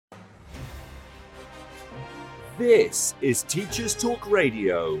This is Teachers Talk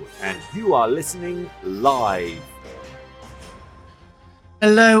Radio, and you are listening live.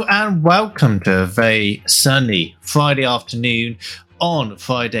 Hello and welcome to a very sunny Friday afternoon on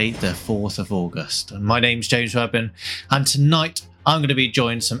Friday the 4th of August. And my name's James Radburn, and tonight I'm going to be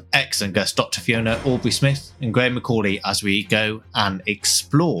joined some excellent guests, Dr. Fiona Aubrey-Smith and Graham Macaulay, as we go and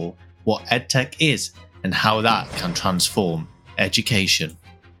explore what Edtech is and how that can transform education.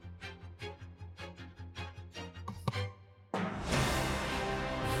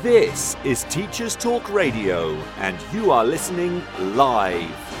 This is Teachers Talk Radio, and you are listening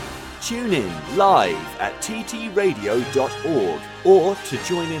live. Tune in live at ttradio.org, or to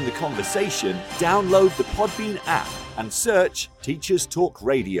join in the conversation, download the Podbean app and search Teachers Talk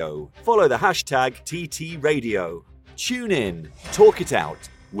Radio. Follow the hashtag TTRadio. Tune in, talk it out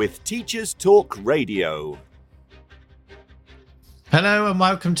with Teachers Talk Radio. Hello and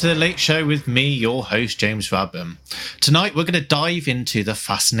welcome to the Late Show with me, your host, James Radburn. Tonight we're going to dive into the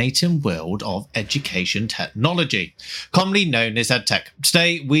fascinating world of education technology, commonly known as Edtech.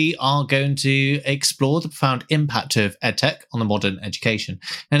 Today we are going to explore the profound impact of Edtech on the modern education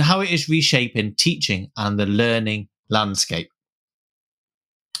and how it is reshaping teaching and the learning landscape.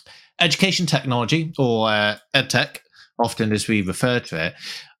 Education technology, or Edtech, often as we refer to it,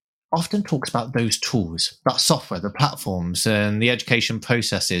 often talks about those tools, that software, the platforms and the education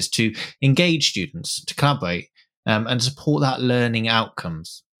processes to engage students, to collaborate and support that learning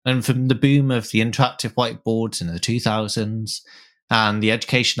outcomes. And from the boom of the interactive whiteboards in the 2000s and the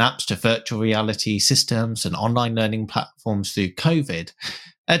education apps to virtual reality systems and online learning platforms through COVID,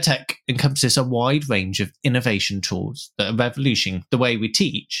 Edtech encompasses a wide range of innovation tools that are revolutionizing the way we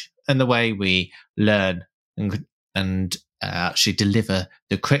teach and the way we learn and actually deliver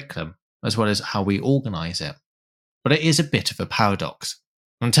the curriculum, as well as how we organise it. But it is a bit of a paradox.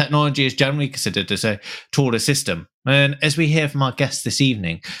 And technology is generally considered as a tool or system. And as we hear from our guests this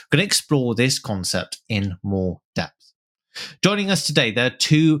evening, we're going to explore this concept in more depth. Joining us today, there are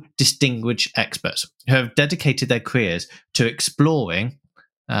two distinguished experts who have dedicated their careers to exploring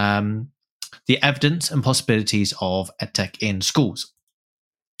the evidence and possibilities of Edtech in schools.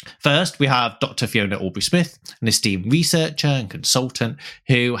 First, we have Dr. Fiona Aubrey-Smith, an esteemed researcher and consultant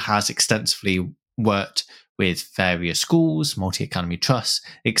who has extensively worked with various schools, multi-academy trusts,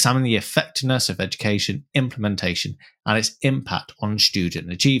 examining the effectiveness of education implementation and its impact on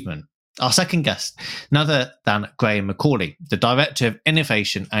student achievement. Our second guest, none other than Graham Macaulay, the Director of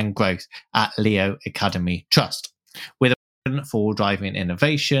Innovation and Growth at Leo Academy Trust, with for driving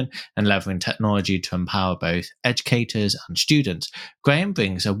innovation and leveraging technology to empower both educators and students. Graham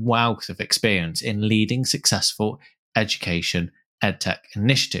brings a wealth of experience in leading successful education Edtech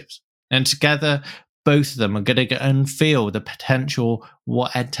initiatives. And together, both of them are going to go and feel the potential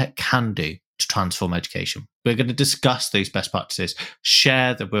what Edtech can do to transform education. We're going to discuss those best practices,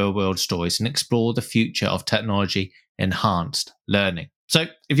 share the real-world stories, and explore the future of technology-enhanced learning. So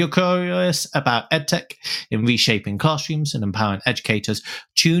if you're curious about Edtech in reshaping classrooms and empowering educators,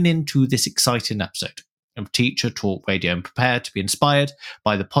 tune into this exciting episode of Teacher Talk Radio and prepare to be inspired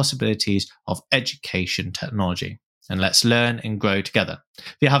by the possibilities of education technology. And let's learn and grow together.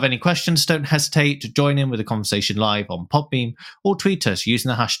 If you have any questions, don't hesitate to join in with the conversation live on Podbean or tweet us using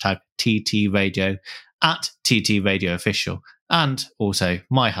the hashtag TTRadio at TTRadioOfficial, and also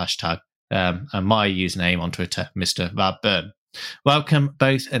my hashtag and my username on Twitter, Mr. Radburn. Welcome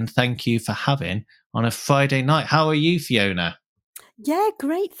both and thank you for having on a Friday night. How are you, Fiona? Yeah,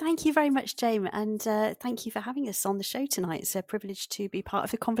 great. Thank you very much, James. And thank you for having us on the show tonight. It's a privilege to be part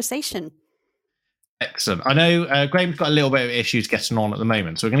of the conversation. Excellent. I know Graham's got a little bit of issues getting on at the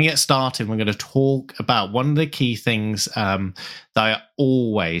moment, so we're going to get started. We're going to talk about one of the key things that I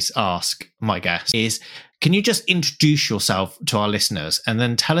always ask my guests is, can you just introduce yourself to our listeners and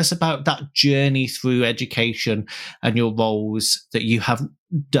then tell us about that journey through education and your roles that you have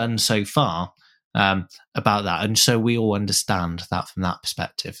done so far about that, and so we all understand that from that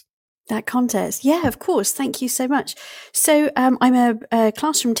perspective. That context. Yeah, of course. Thank you so much. So I'm a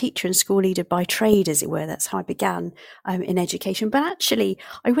classroom teacher and school leader by trade, as it were. That's how I began in education. But actually,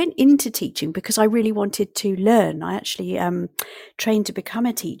 I went into teaching because I really wanted to learn. I actually trained to become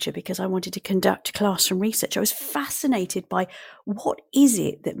a teacher because I wanted to conduct classroom research. I was fascinated by what is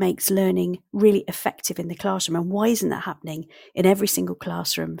it that makes learning really effective in the classroom, and why isn't that happening in every single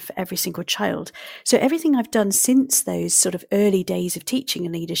classroom for every single child? So everything I've done since those sort of early days of teaching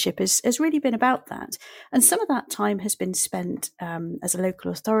and leadership has really been about that. And some of that time has been spent as a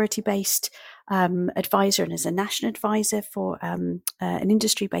local authority based advisor and as a national advisor for an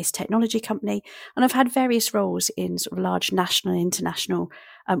industry-based technology company. And I've had various roles in sort of large national and international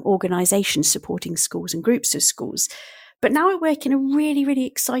organisations supporting schools and groups of schools. But now I work in a really, really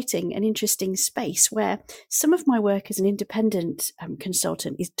exciting and interesting space where some of my work as an independent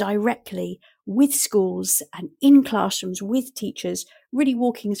consultant is directly with schools and in classrooms with teachers, really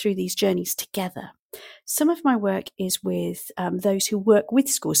walking through these journeys together. Some of my work is with those who work with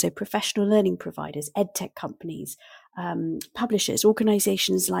schools, so professional learning providers, Edtech companies, publishers,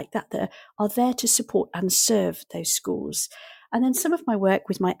 organisations like that that are there to support and serve those schools. And then some of my work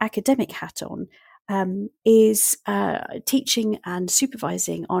with my academic hat on is teaching and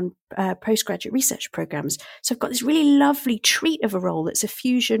supervising on postgraduate research programs. So I've got this really lovely treat of a role that's a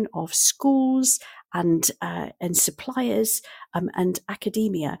fusion of schools and suppliers and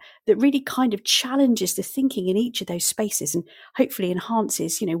academia that really kind of challenges the thinking in each of those spaces and hopefully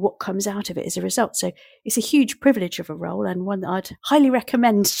enhances, what comes out of it as a result. So it's a huge privilege of a role and one that I'd highly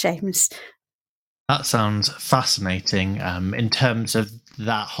recommend, James. That sounds fascinating in terms of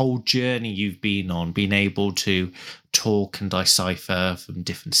that whole journey you've been on, being able to talk and decipher from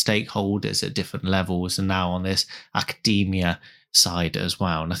different stakeholders at different levels and now on this academia side as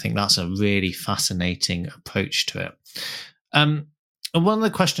well. And I think that's a really fascinating approach to it. And one of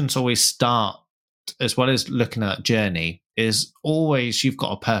the questions always start, as well as looking at that journey, is always you've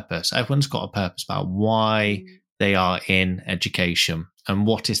got a purpose. Everyone's got a purpose about why they are in education and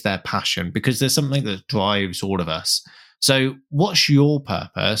what is their passion, because there's something that drives all of us. So what's your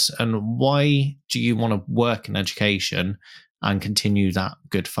purpose and why do you want to work in education and continue that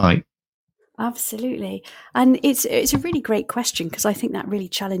good fight? Absolutely. And it's a really great question because I think that really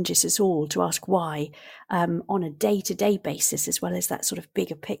challenges us all to ask why on a day-to-day basis, as well as that sort of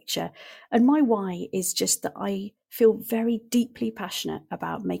bigger picture. And my why is just that I feel very deeply passionate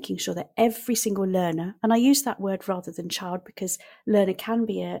about making sure that every single learner, and I use that word rather than child because learner can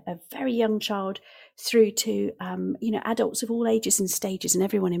be a very young child through to adults of all ages and stages and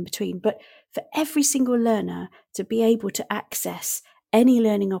everyone in between, but for every single learner to be able to access any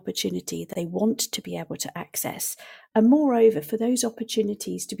learning opportunity that they want to be able to access. And moreover, for those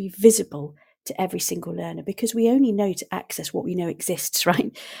opportunities to be visible to every single learner, because we only know to access what we know exists,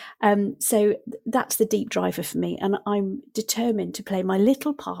 right? So that's the deep driver for me. And I'm determined to play my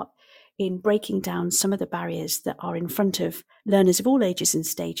little part in breaking down some of the barriers that are in front of learners of all ages and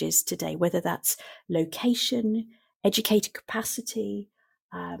stages today, whether that's location, educator capacity,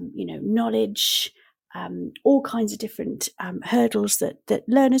 knowledge, all kinds of different hurdles that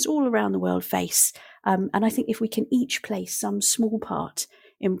learners all around the world face. And I think if we can each play some small part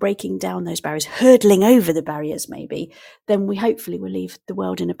in breaking down those barriers, hurdling over the barriers maybe, then we hopefully will leave the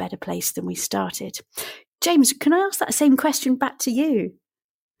world in a better place than we started. James, can I ask that same question back to you?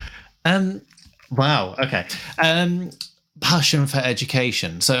 Wow. Okay. Passion for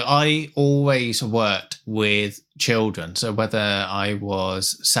education. So I always worked with children. So whether I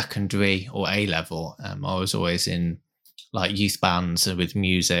was secondary or A level, I was always in like youth bands with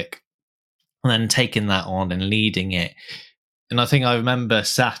music, and then taking that on and leading it. And I think I remember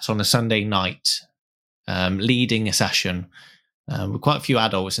sat on a Sunday night, leading a session with quite a few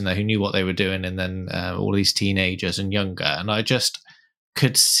adults in there who knew what they were doing, and then all these teenagers and younger. And I just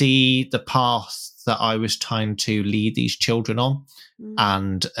could see the path that I was trying to lead these children on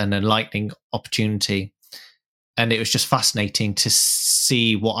and an enlightening opportunity. And it was just fascinating to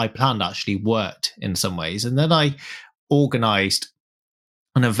see what I planned actually worked in some ways. And then I organised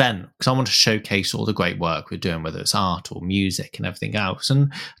an event because I want to showcase all the great work we're doing, whether it's art or music and everything else.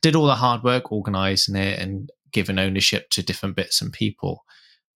 And did all the hard work organising it and giving ownership to different bits and people.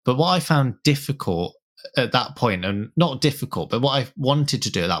 But what I found difficult at that point, and not difficult, but what I wanted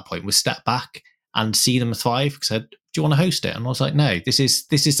to do at that point was step back and see them thrive. Because I said, do you want to host it? And I was like, no, this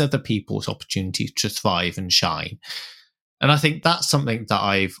is other people's opportunity to thrive and shine. And I think that's something that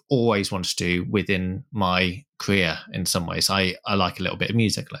I've always wanted to do within my career in some ways. I like a little bit of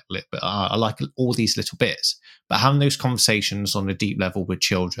music, I like all these little bits, but having those conversations on a deep level with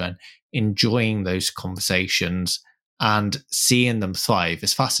children, enjoying those conversations and seeing them thrive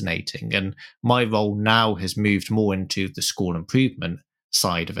is fascinating. And my role now has moved more into the school improvement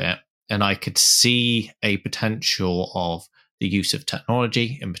side of it. And I could see a potential of the use of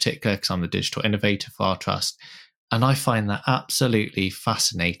technology in particular, because I'm the digital innovator for our trust. And I find that absolutely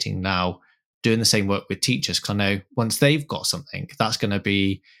fascinating now, doing the same work with teachers, because I know once they've got something, that's going to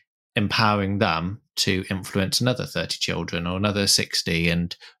be empowering them to influence another 30 children or another 60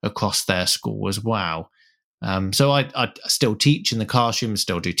 and across their school as well. So I still teach in the classroom,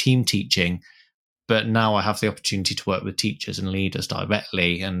 still do team teaching, but now I have the opportunity to work with teachers and leaders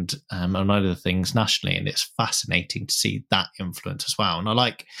directly and on other things nationally. And it's fascinating to see that influence as well. And I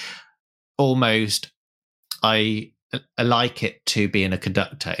like I like it to being a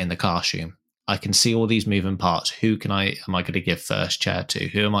conductor in the classroom. I can see all these moving parts. Who am I going to give first chair to?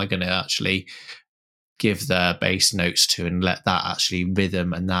 Who am I going to actually give the bass notes to, and let that actually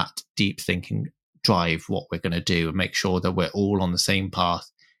rhythm and that deep thinking drive what we're going to do, and make sure that we're all on the same path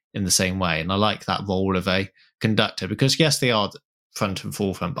in the same way. And I like that role of a conductor, because yes, they are front and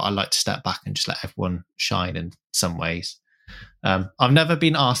forefront, but I like to step back and just let everyone shine in some ways. I've never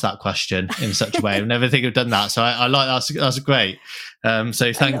been asked that question in such a way. I never think I've done that. So I like that's great.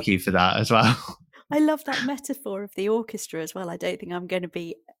 So thank you for that as well. I love that metaphor of the orchestra as well. I don't think I'm going to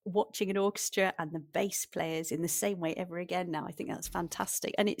be watching an orchestra and the bass players in the same way ever again now. I think that's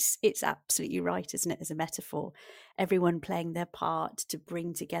fantastic. And it's absolutely right, isn't it, as a metaphor? Everyone playing their part to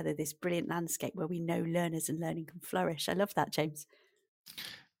bring together this brilliant landscape where we know learners and learning can flourish. I love that, James.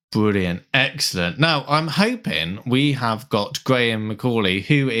 Brilliant. Excellent. Now, I'm hoping we have got Graham Macaulay,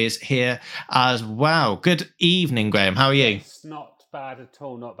 who is here as well. Good evening, Graham. How are you? It's not bad at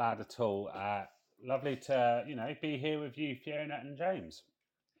all. Not bad at all. Lovely to, be here with you, Fiona and James.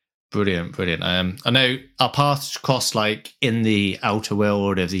 Brilliant. I know our paths cross like in the outer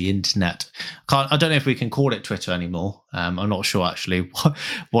world of the internet. I don't know if we can call it Twitter anymore. I'm not sure actually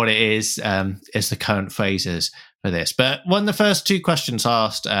what it is the current phrases for this. But one of the first two questions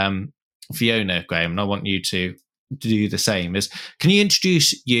asked Fiona, Graham, and I want you to do the same, is can you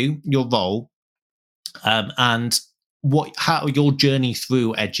introduce your role, and how your journey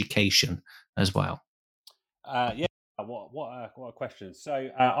through education as well? Yeah. What a question. So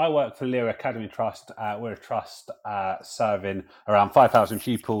I work for Lear Academy Trust. We're a trust serving around 5,000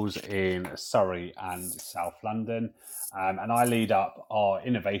 pupils in Surrey and South London. And I lead up our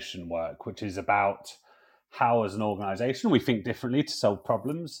innovation work, which is about how, as an organisation, we think differently to solve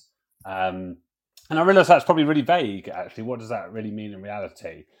problems. And I realise that's probably really vague, actually. What does that really mean in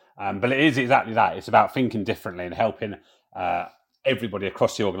reality? But it is exactly that. It's about thinking differently and helping everybody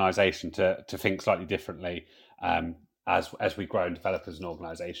across the organisation to think slightly differently as we grow and develop as an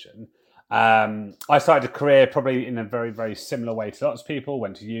organisation. I started a career probably in a very, very similar way to lots of people.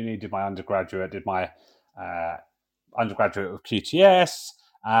 Went to uni, did my undergraduate, did my undergraduate with QTS.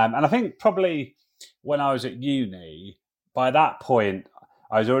 And I think probably when I was at uni, by that point,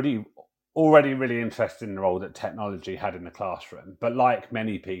 I was already really interested in the role that technology had in the classroom. But like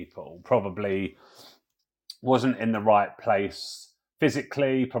many people, probably wasn't in the right place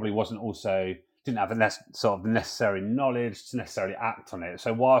physically, probably didn't have the necessary knowledge to necessarily act on it.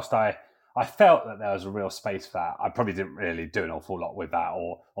 So whilst I felt that there was a real space for that, I probably didn't really do an awful lot with that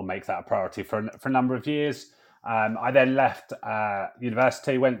or make that a priority for a number of years. I then left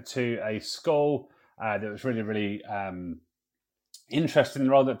university, went to a school that was really, really interested in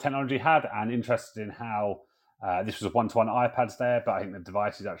the role that technology had, and interested in how this was a one-to-one iPads there, but I think the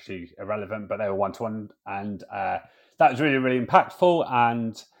device is actually irrelevant, but they were one-to-one, and that was really, really impactful,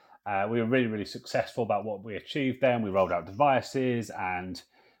 and we were really, really successful about what we achieved then. We rolled out devices, and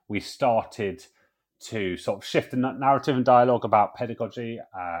we started to sort of shift the narrative and dialogue about pedagogy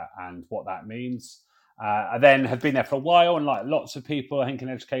and what that means. I then had been there for a while, and like lots of people, I think in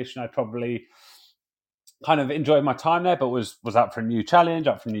education, I probably kind of enjoyed my time there, but was up for a new challenge,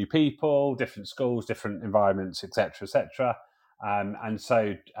 up for new people, different schools, different environments, etc., etc. And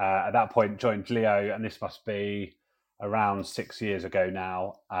so at that point, joined Leo, and this must be around 6 years ago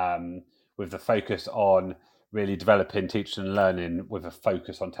now, with the focus on really developing teaching and learning with a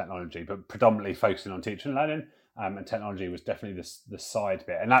focus on technology, but predominantly focusing on teaching and learning. And technology was definitely the side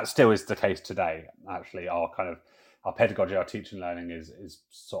bit, and that still is the case today. Actually, our pedagogy, our teaching and learning is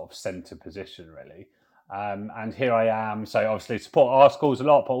sort of centre position really. And here I am. So obviously support our schools a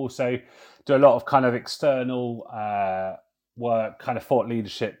lot, but also do a lot of kind of external work, kind of thought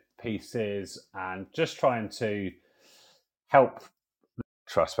leadership pieces, and just trying to help,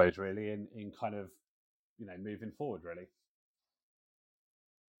 I suppose, really in kind of moving forward really.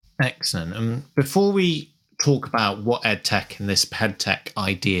 Excellent. Before we talk about what Edtech and this PedTech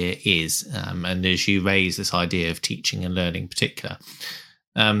idea is, and as you raise this idea of teaching and learning in particular,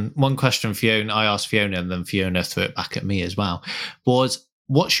 one question I asked Fiona, and then Fiona threw it back at me as well, was,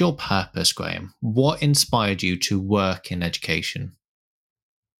 what's your purpose, Graham? What inspired you to work in education?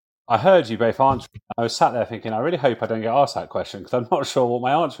 I heard you both answer. I was sat there thinking, I really hope I don't get asked that question, because I'm not sure what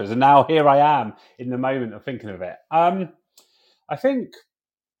my answer is. And now here I am in the moment of thinking of it. I think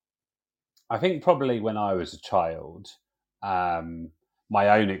probably when I was a child, my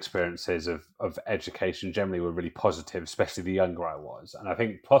own experiences of education generally were really positive, especially the younger I was. And I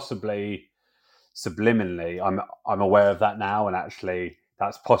think possibly subliminally, I'm aware of that now, and actually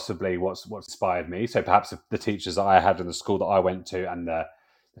that's possibly what's inspired me. So perhaps the teachers that I had in the school that I went to and the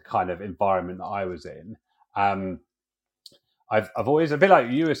kind of environment that I was in, I've always, a bit like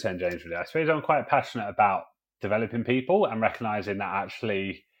you were saying, James, really, I suppose I'm quite passionate about developing people and recognizing that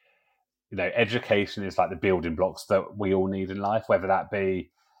actually, education is like the building blocks that we all need in life, whether that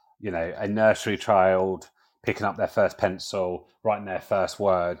be, a nursery child picking up their first pencil, writing their first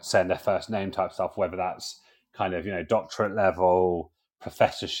word, saying their first name type stuff, whether that's kind of, doctorate level,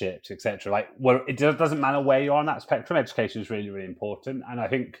 professorships, etc. Like, well, it doesn't matter where you are on that spectrum. Education is really, really important. And I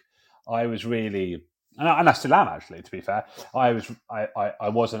think I was really, and I still am, actually, to be fair. I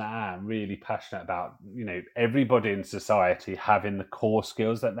was and am really passionate about, everybody in society having the core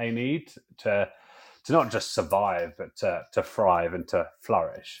skills that they need to not just survive, but to thrive and to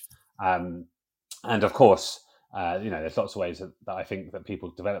flourish. And of course, there's lots of ways that I think that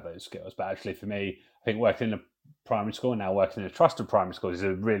people develop those skills. But actually, for me, I think working in a primary school and now working in a trusted primary school is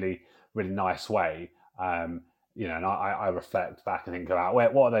a really, really nice way. And I reflect back and think about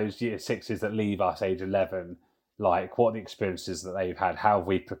what are those year sixes that leave us age 11 like? What are the experiences that they've had? How have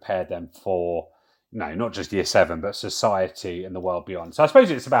we prepared them for, not just year 7, but society and the world beyond? So I suppose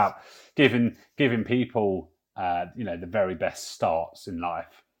it's about giving people, the very best starts in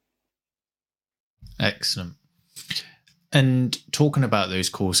life. Excellent. And talking about those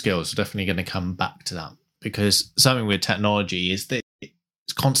core skills, we're definitely going to come back to that, because something with technology is that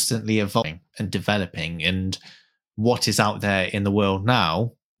it's constantly evolving and developing, and what is out there in the world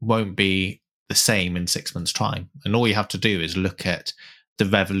now won't be the same in 6 months' time. And all you have to do is look at the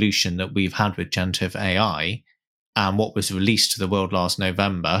revolution that we've had with generative AI and what was released to the world last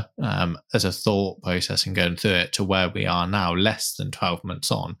November as a thought process and going through it to where we are now, less than 12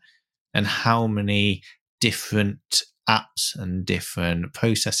 months on, and how many different apps and different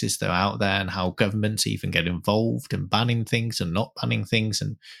processes that are out there, and how governments even get involved in banning things and not banning things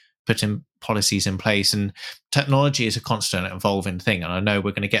and putting policies in place. And technology is a constant evolving thing. And I know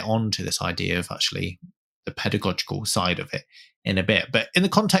we're going to get on to this idea of actually the pedagogical side of it in a bit. But in the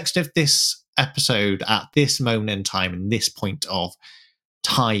context of this episode, at this moment in time, in this point of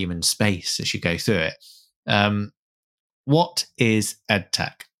time and space as you go through it, what is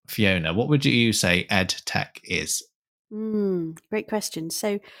Edtech? Fiona, what would you say Edtech is? Great question.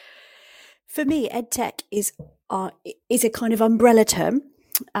 So for me, Edtech is a kind of umbrella term,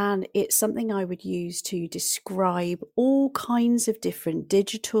 and it's something I would use to describe all kinds of different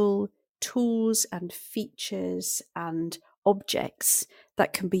digital tools and features and objects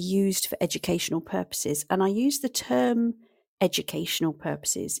that can be used for educational purposes. And I use the term educational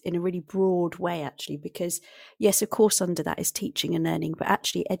purposes in a really broad way, actually, because yes, of course, under that is teaching and learning, but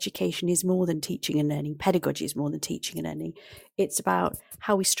actually education is more than teaching and learning. Pedagogy is more than teaching and learning. It's about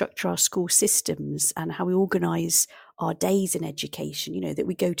how we structure our school systems and how we organise our days in education, that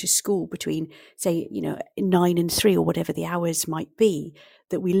we go to school between, say, 9 and 3 or whatever the hours might be,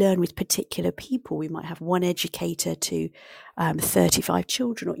 that we learn with particular people. We might have one educator to 35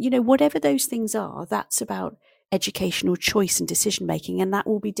 children, or, whatever those things are, that's about educational choice and decision making, and that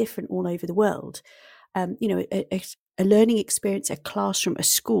will be different all over the world. A learning experience, a classroom, a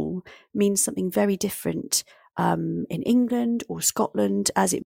school means something very different in England or Scotland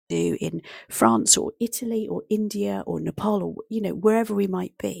as it do in France or Italy or India or Nepal or wherever we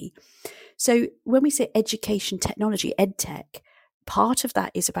might be. So when we say education technology, EdTech, part of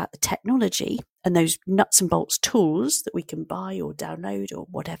that is about the technology and those nuts and bolts tools that we can buy or download or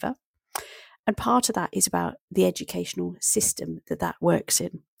whatever. And part of that is about the educational system that works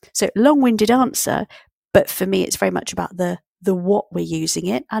in. So long-winded answer, but for me, it's very much about the what we're using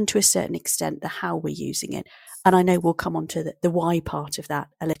it, and to a certain extent, the how we're using it. And I know we'll come on to the why part of that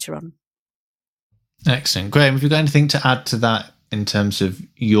later on. Excellent. Graham, have you got anything to add to that in terms of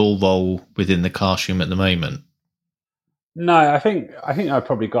your role within the classroom at the moment? No, I think I've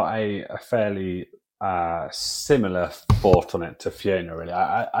probably got a fairly similar thought on it to Fiona, really.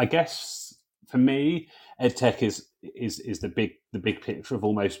 I guess for me, EdTech is the big picture of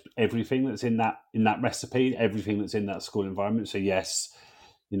almost everything that's in that recipe, everything that's in that school environment. So yes,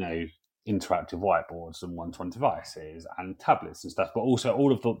 interactive whiteboards and one-to-one devices and tablets and stuff, but also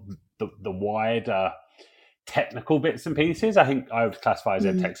all of the wider technical bits and pieces. I think I would classify as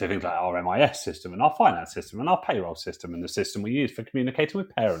EdTech, so things like our MIS system and our finance system and our payroll system and the system we use for communicating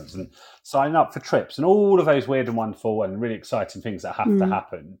with parents and signing up for trips and all of those weird and wonderful and really exciting things that have to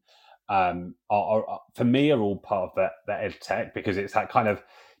happen. Are for me are all part of the EdTech, because it's that kind of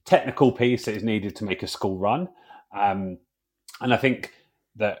technical piece that is needed to make a school run. And I think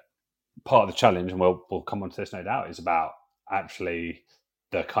that part of the challenge, and we'll come on to this no doubt, is about actually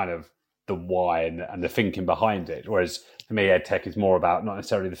the kind of why and the thinking behind it. Whereas for me, EdTech is more about not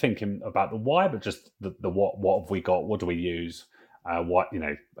necessarily the thinking about the why, but just the what. What have we got? What do we use? What's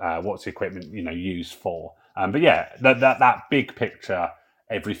the equipment used for? But yeah, that big picture,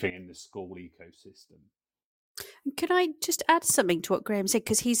 everything in the school ecosystem. Can I just add something to what Graham said?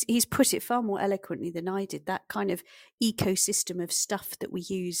 Because he's put it far more eloquently than I did. That kind of ecosystem of stuff that we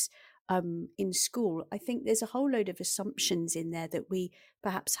use in school. I think there's a whole load of assumptions in there that we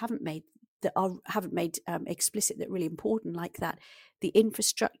perhaps haven't made explicit, that really important, like that, the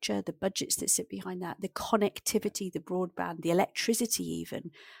infrastructure, the budgets that sit behind that, the connectivity, the broadband, the electricity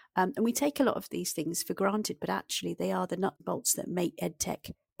even. And we take a lot of these things for granted, but actually they are the nut bolts that make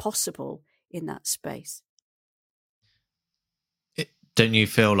EdTech possible in that space. Don't you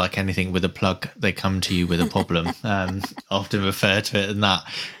feel like anything with a plug, they come to you with a problem? Often refer to it in that.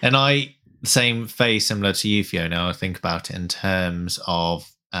 And very similar to you, Fiona, I think about it in terms of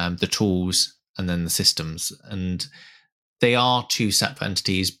the tools and then the systems. And they are two separate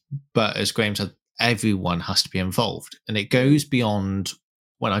entities, but as Graham said, everyone has to be involved. And it goes beyond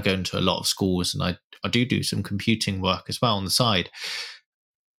when I go into a lot of schools, and I do some computing work as well on the side.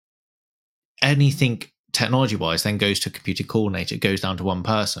 Anything technology-wise then goes to a computer coordinator, it goes down to one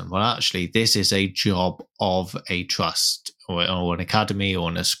person. Well, actually, this is a job of a trust or an academy or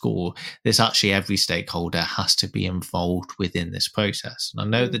in a school. This actually, every stakeholder has to be involved within this process. And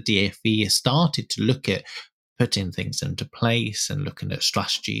I know the DFE has started to look at putting things into place and looking at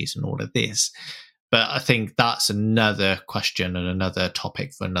strategies and all of this. But I think that's another question and another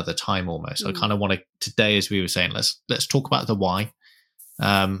topic for another time almost. I kind of want to, today, as we were saying, let's talk about the why.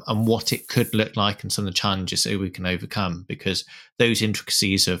 And what it could look like and some of the challenges that we can overcome, because those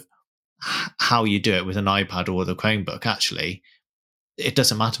intricacies of how you do it with an iPad or the Chromebook, actually, it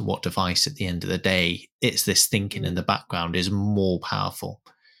doesn't matter what device at the end of the day, it's this thinking in the background is more powerful.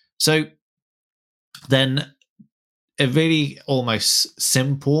 So then a really almost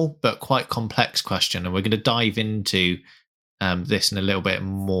simple but quite complex question, and we're going to dive into this in a little bit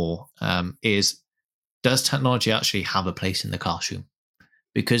more, is does technology actually have a place in the classroom?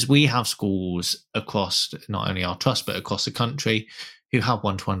 Because we have schools across not only our trust, but across the country who have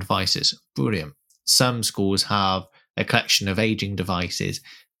one-to-one devices. Brilliant. Some schools have a collection of aging devices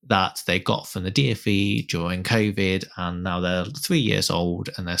that they got from the DFE during COVID, and now they're 3 years old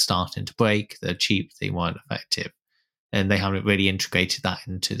and they're starting to break. They're cheap, they weren't effective. And they haven't really integrated that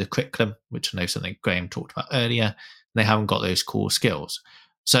into the curriculum, which I know something Graham talked about earlier. They haven't got those core skills.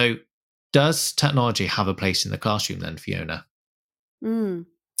 So does technology have a place in the classroom then, Fiona?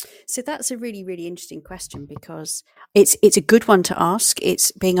 So that's a really, really interesting question, because it's a good one to ask.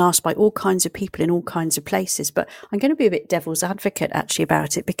 It's being asked by all kinds of people in all kinds of places. But I'm going to be a bit devil's advocate actually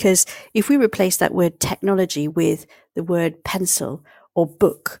about it, because if we replace that word technology with the word pencil or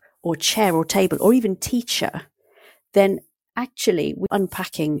book or chair or table or even teacher, then actually we're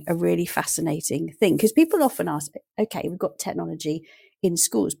unpacking a really fascinating thing. Because people often ask, okay, we've got technology in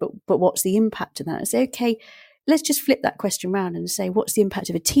schools, but what's the impact of that? I say, okay, let's just flip that question around and say, what's the impact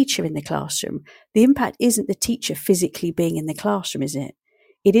of a teacher in the classroom? The impact isn't the teacher physically being in the classroom, is it?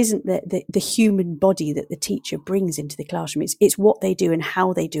 It isn't the human body that the teacher brings into the classroom. It's what they do and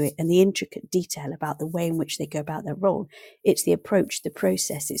how they do it, and the intricate detail about the way in which they go about their role. It's the approach, the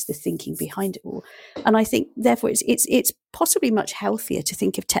process, it's the thinking behind it all. And I think, therefore, it's possibly much healthier to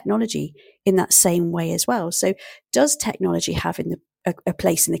think of technology in that same way as well. So does technology have a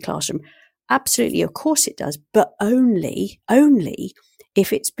place in the classroom? Absolutely, of course it does, but only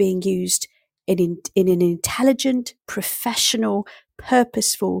if it's being used in an intelligent, professional,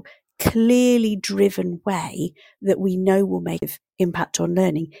 purposeful, clearly driven way that we know will make an impact on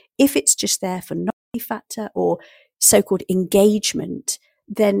learning. If it's just there for novelty factor or so-called engagement,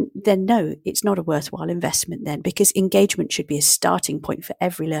 then no, it's not a worthwhile investment then, because engagement should be a starting point for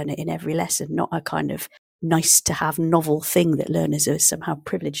every learner in every lesson, not a kind of nice to have novel thing that learners are somehow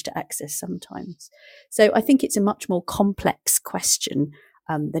privileged to access sometimes. So I think it's a much more complex question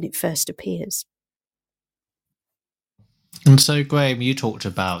than it first appears. And so, Graham, you talked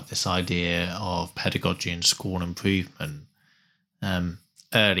about this idea of pedagogy and school improvement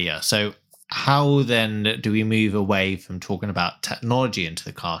earlier. So how then do we move away from talking about technology into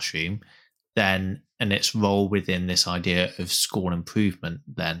the classroom then, and its role within this idea of school improvement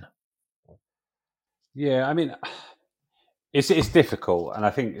then? Yeah, I mean, it's difficult, and I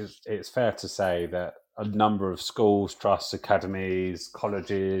think it's fair to say that a number of schools, trusts, academies,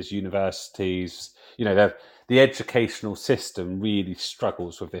 colleges, universities, the educational system really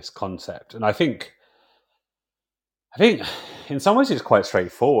struggles with this concept. And I think in some ways it's quite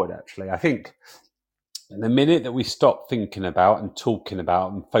straightforward, actually. I think And the minute that we stop thinking about and talking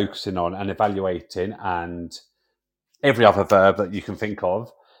about and focusing on and evaluating and every other verb that you can think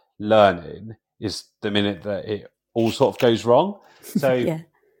of, learning is the minute that it all sort of goes wrong. So Yeah.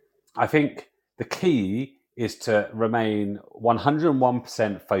 I think the key is to remain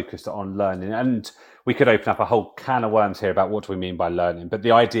 101% focused on learning. And we could open up a whole can of worms here about what do we mean by learning, but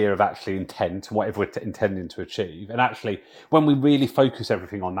the idea of actually intent, whatever we're intending to achieve. And actually, when we really focus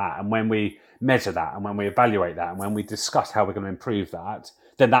everything on that, and when we measure that, and when we evaluate that, and when we discuss how we're going to improve that,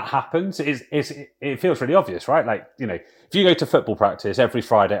 then that happens. It feels really obvious, right? Like, you know, if you go to football practice every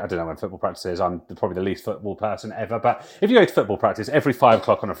Friday, I don't know when football practice is, I'm probably the least football person ever, but if you go to football practice every 5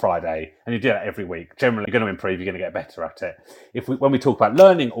 o'clock on a Friday and you do that every week, generally you're going to improve, you're going to get better at it. When we talk about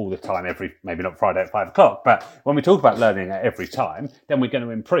learning all the time, maybe not Friday at 5 o'clock, but when we talk about learning at every time, then we're going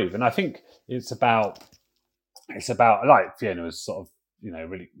to improve. And I think it's about like Fiona was sort of,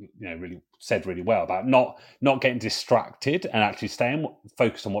 really said really well about not getting distracted and actually staying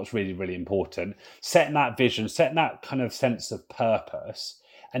focused on what's really, really important, setting that vision, setting that kind of sense of purpose.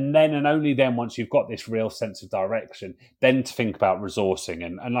 And then, and only then, once you've got this real sense of direction, then to think about resourcing.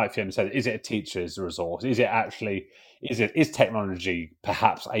 And like Fiona said, is it a teacher's resource? Is technology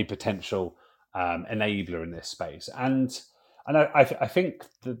perhaps a potential enabler in this space? And I think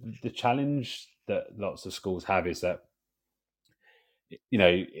the challenge that lots of schools have is that, you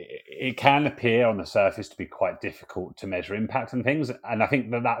know, it can appear on the surface to be quite difficult to measure impact and things. And I think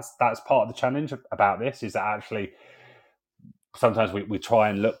that's part of the challenge about this, is that actually sometimes we try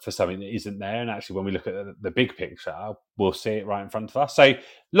and look for something that isn't there. And actually, when we look at the big picture, we'll see it right in front of us. So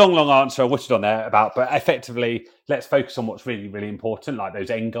long answer, I what's on there about, but effectively, let's focus on what's really, really important, like those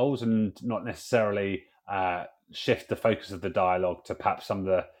end goals, and not necessarily shift the focus of the dialogue to perhaps some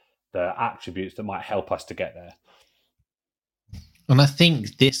of the attributes that might help us to get there. And I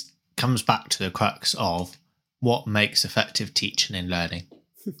think this comes back to the crux of what makes effective teaching and learning.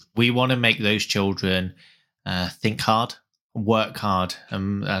 We want to make those children think hard, work hard,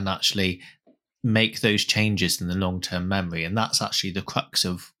 and actually make those changes in the long-term memory. And that's actually the crux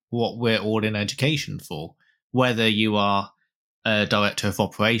of what we're all in education for. Whether you are a director of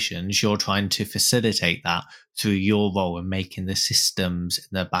operations, you're trying to facilitate that through your role in making the systems in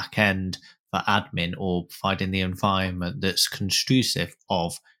the back end for admin, or providing the environment that's conducive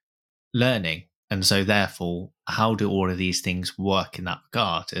of learning. And so therefore, how do all of these things work in that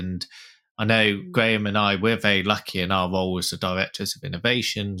regard? And I know Graham and I, we're very lucky in our role as the directors of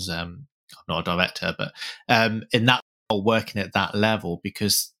innovations. I'm not a director, but in that role, working at that level,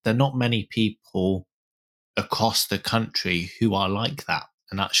 because there are not many people across the country who are like that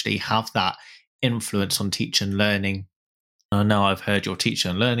and actually have that influence on teaching and learning. I know I've heard your teacher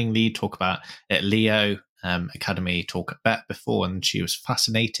and learning lead talk about at Leo Academy talk at BET before, and she was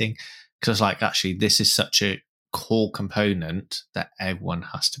fascinating, because like, actually, this is such a core component that everyone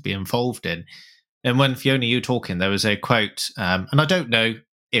has to be involved in. And when Fiona, you were talking, there was a quote, and I don't know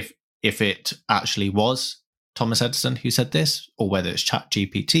if it actually was Thomas Edison who said this, or whether it's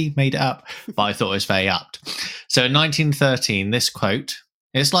ChatGPT made it up, but I thought it was very apt. So in 1913, this quote,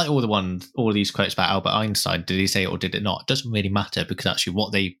 it's like all these quotes about Albert Einstein. Did he say it or did it not? It doesn't really matter, because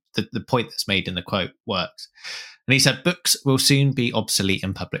actually the point that's made in the quote works. And he said, books will soon be obsolete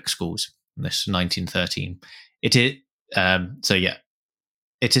in public schools. And this is 1913. It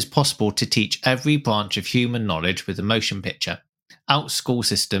is possible to teach every branch of human knowledge with a motion picture. Our school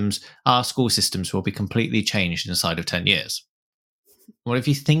systems will be completely changed inside of 10 years. Well, if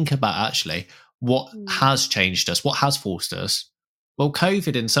you think about actually what has changed us, what has forced us, well,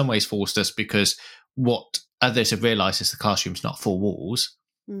 COVID in some ways forced us, because what others have realised is the classroom's not four walls.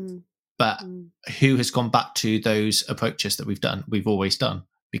 But who has gone back to those approaches that we've always done?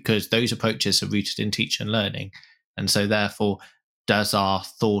 Because those approaches are rooted in teaching and learning. And so therefore, does our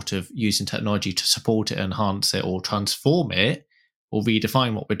thought of using technology to support it, enhance it, or transform it, or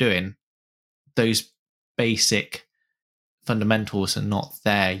redefine what we're doing, those basic fundamentals are not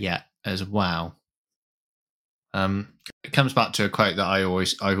there yet as well. It comes back to a quote that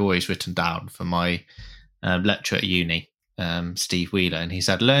I've always written down for my lecturer at uni, Steve Wheeler, and he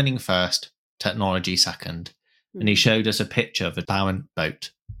said, learning first, technology second. And he showed us a picture of a barren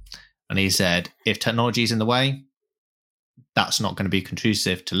boat. And he said, if technology is in the way, that's not going to be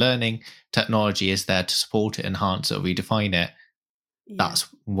conducive to learning. Technology is there to support it, enhance it, or redefine it. Yeah. That's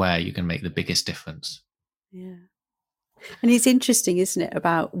where you can make the biggest difference. Yeah. And it's interesting, isn't it,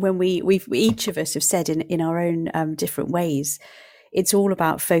 about when we each of us have said in our own different ways, it's all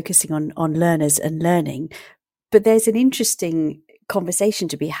about focusing on learners and learning. But there's an interesting conversation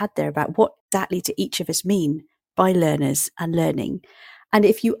to be had there about what exactly do each of us mean by learners and learning. And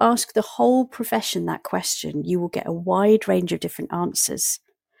if you ask the whole profession that question, you will get a wide range of different answers.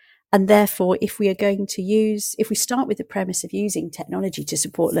 And therefore, if we start with the premise of using technology to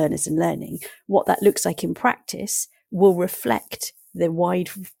support learners and learning, what that looks like in practice will reflect the wide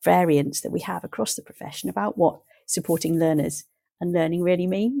variance that we have across the profession about what supporting learners and learning really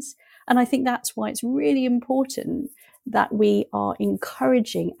means. And I think that's why it's really important that we are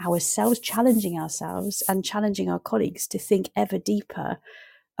encouraging ourselves, challenging ourselves and challenging our colleagues to think ever deeper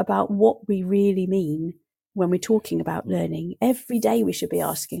about what we really mean when we're talking about learning. Every day we should be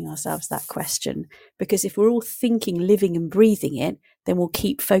asking ourselves that question, because if we're all thinking, living and breathing it, then we'll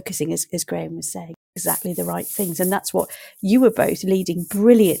keep focusing, as Graham was saying, exactly the right things. And that's what you were both leading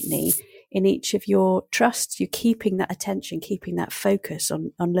brilliantly in each of your trusts. You're keeping that attention, keeping that focus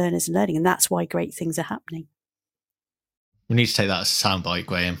on learners and learning. And that's why great things are happening. We need to take that as a soundbite,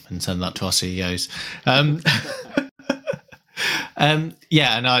 Graham, and send that to our CEOs. Yeah,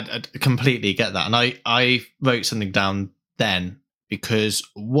 and I completely get that. And I wrote something down then, because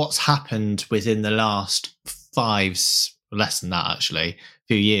what's happened within the last less than that actually,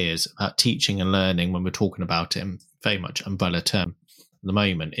 few years about teaching and learning, when we're talking about it in very much umbrella term at the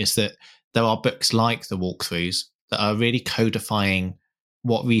moment, is that there are books like the walkthroughs that are really codifying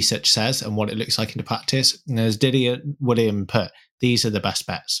what research says and what it looks like in the practice. And as William put, these are the best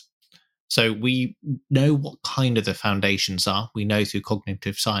bets. So we know what kind of the foundations are. We know through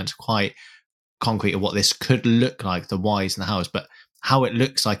cognitive science quite concrete of what this could look like, the whys and the hows, but how it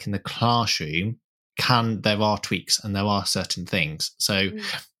looks like in the classroom, there are tweaks and there are certain things. So,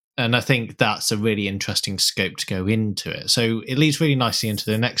 and I think that's a really interesting scope to go into it. So it leads really nicely into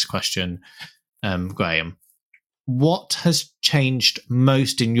the next question, Graham. What has changed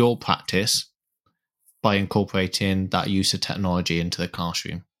most in your practice by incorporating that use of technology into the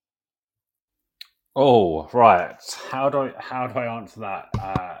classroom? Oh, right. How do I answer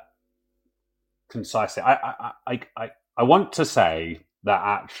that concisely? I want to say that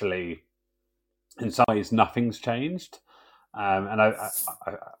actually, in some ways, nothing's changed, and I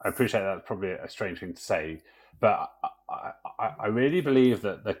appreciate that's probably a strange thing to say, but I really believe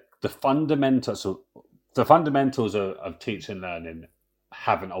that the fundamentals of teaching and learning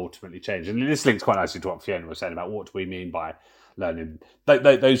haven't ultimately changed. And this links quite nicely to what Fiona was saying about what do we mean by learning.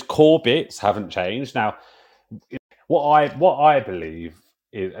 Those core bits haven't changed. Now, what I believe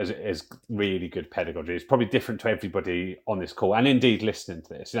is really good pedagogy. It's probably different to everybody on this call, and indeed listening to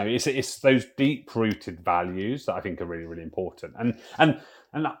this. It's those deep rooted values that I think are really, really important. And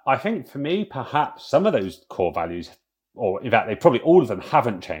I think for me, perhaps some of those core values, or in fact, they probably all of them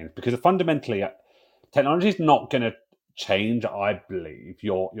haven't changed, because fundamentally, technology is not going to change, I believe,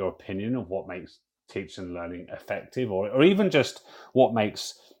 your opinion of what makes teaching and learning effective, or even just what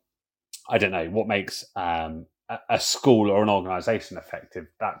makes, I don't know, what makes a school or an organization effective.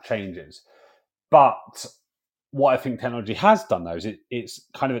 That changes. But what I think technology has done, though, is it's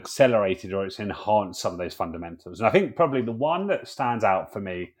kind of accelerated or it's enhanced some of those fundamentals. And I think probably the one that stands out for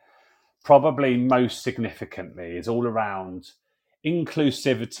me, probably most significantly, is all around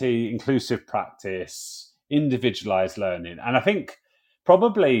inclusivity, inclusive practice, individualized learning. And I think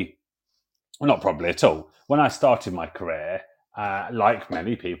not probably at all, when I started my career, like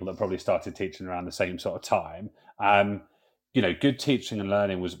many people that probably started teaching around the same sort of time, good teaching and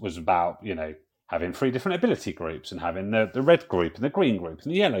learning was about, having 3 different ability groups and having the red group and the green group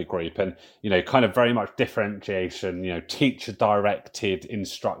and the yellow group, and, kind of very much differentiation, teacher directed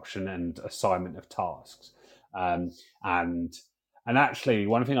instruction and assignment of tasks. And actually,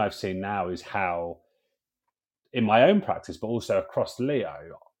 one thing I've seen now is how, in my own practice, but also across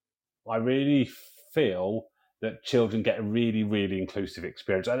Leo, I really feel that children get a really, really inclusive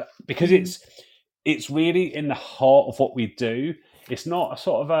experience, because it's really in the heart of what we do. It's not a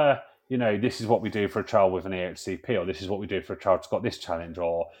sort of this is what we do for a child with an EHCP, or this is what we do for a child who's got this challenge,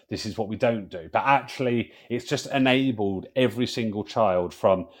 or this is what we don't do. But actually, it's just enabled every single child,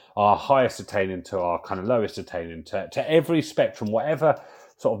 from our highest attaining to our kind of lowest attaining, to every spectrum, whatever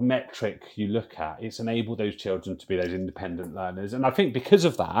sort of metric you look at, it's enabled those children to be those independent learners. And I think because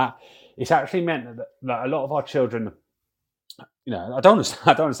of that, it's actually meant that a lot of our children, I don't want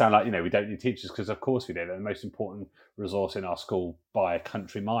to sound like, we don't need teachers, because of course we do. They're the most important resource in our school by a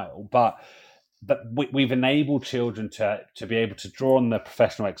country mile. But we've enabled children to be able to draw on the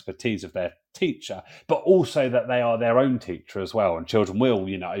professional expertise of their teacher, but also that they are their own teacher as well. And children will,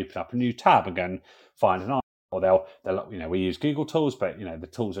 open up a new tab and go and find an answer. Or they'll we use Google tools, but the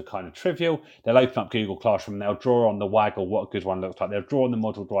tools are kind of trivial. They'll open up Google Classroom and they'll draw on the waggle what a good one looks like. They'll draw on the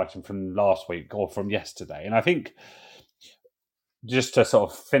model writing from last week or from yesterday. And I think, just to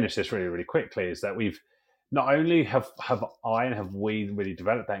sort of finish this really, really quickly, is that we've not only have we really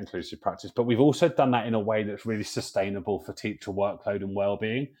developed that inclusive practice, but we've also done that in a way that's really sustainable for teacher workload and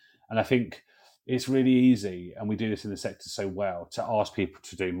well-being. And I think it's really easy, and we do this in the sector so well, to ask people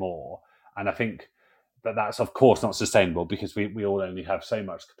to do more. And I think that's of course not sustainable, because we all only have so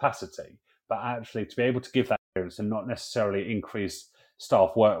much capacity. But actually, to be able to give that experience and not necessarily increase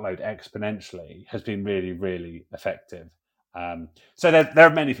staff workload exponentially has been really, really effective. So there are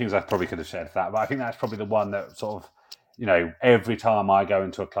many things I probably could have shared for that, but I think that's probably the one that sort of, every time I go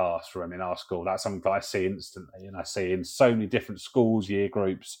into a classroom in our school, that's something that I see instantly, and I see in so many different schools, year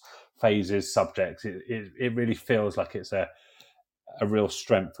groups, phases, subjects. It really feels like it's a real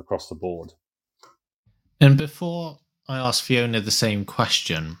strength across the board. And before I ask Fiona the same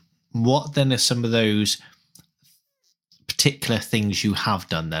question, what then are some of those particular things you have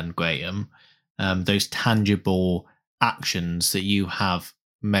done then, Graham, those tangible actions that you have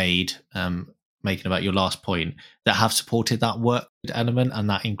made, making about your last point, that have supported that work element and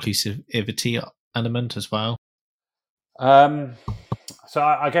that inclusivity element as well? So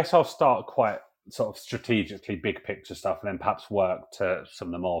I guess I'll start quite sort of strategically big picture stuff, and then perhaps work to some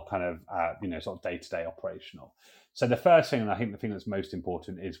of the more kind of sort of day-to-day operational. So the first thing, and I think the thing that's most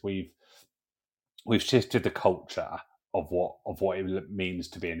important, is we've shifted the culture of what it means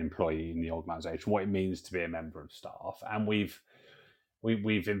to be an employee in the organisation, what it means to be a member of staff, and we've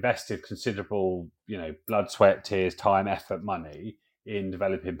invested considerable, blood, sweat, tears, time, effort, money in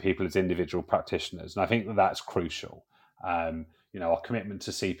developing people as individual practitioners, and I think that's crucial. Our commitment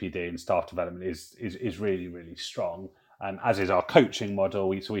to CPD and staff development is really, really strong, as is our coaching model.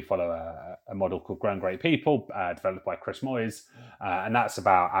 We follow a model called Ground Great People, developed by Chris Moyes, and that's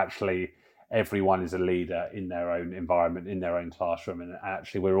about actually everyone is a leader in their own environment, in their own classroom, and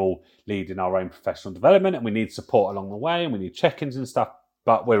actually we're all leading our own professional development, and we need support along the way, and we need check-ins and stuff,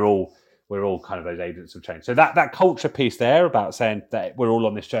 but we're all kind of those agents of change. So that culture piece there, about saying that we're all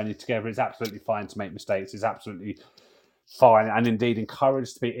on this journey together, is absolutely fine to make mistakes, is absolutely fine, and indeed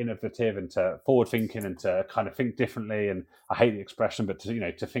encouraged to be innovative and to forward thinking and to kind of think differently. And I hate the expression, but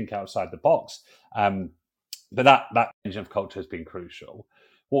to think outside the box. But that change of culture has been crucial.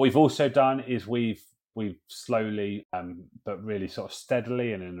 What we've also done is we've slowly, but really sort of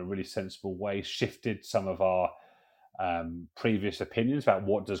steadily and in a really sensible way, shifted some of our previous opinions about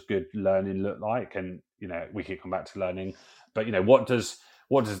what does good learning look like. And we could come back to learning, but does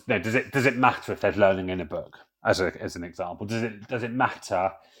it matter if there's learning in a book, as an example? Does it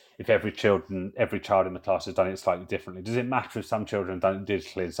matter if every child in the class has done it slightly differently? Does it matter if some children have done it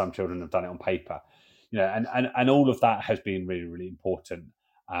digitally and some children have done it on paper? And all of that has been really, really important.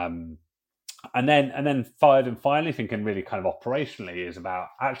 And then third and finally, thinking really kind of operationally, is about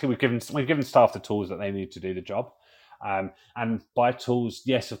actually we've given staff the tools that they need to do the job. And by tools,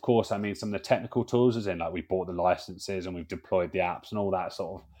 yes, of course, I mean some of the technical tools, as in like we bought the licenses and we've deployed the apps and all that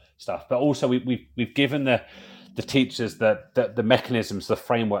sort of stuff. But also we've given the teachers the mechanisms, the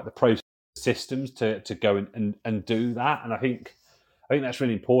framework, the process, systems to go and do that. And I think that's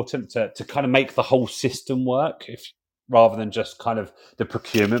really important to kind of make the whole system work, rather than just kind of the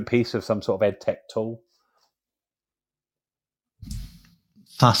procurement piece of some sort of Edtech tool.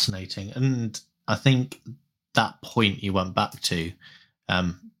 Fascinating. And I think that point you went back to,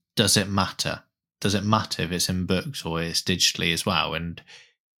 does it matter? Does it matter if it's in books or it's digitally as well? And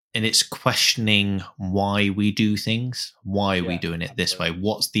it's questioning why we do things. Why are we doing it this way?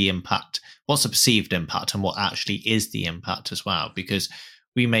 What's the impact? What's the perceived impact, and what actually is the impact as well? Because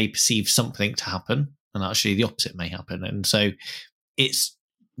we may perceive something to happen, and actually the opposite may happen. And so it's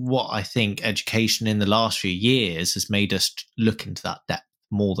what I think education in the last few years has made us look into that depth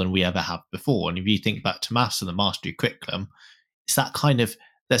more than we ever have before. And if you think back to maths and the mastery curriculum, it's that kind of,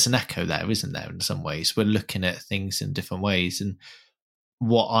 there's an echo there, isn't there? In some ways, we're looking at things in different ways. And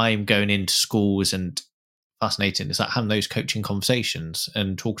what I'm going into schools and fascinating is like having those coaching conversations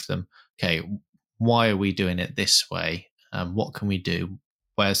and talk to them. Okay, why are we doing it this way? What can we do?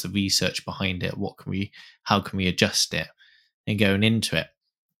 Where's the research behind it? How can we adjust it? And going into it.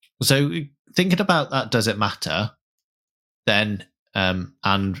 So thinking about that, does it matter? Then,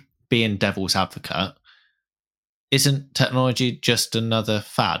 and being devil's advocate, isn't technology just another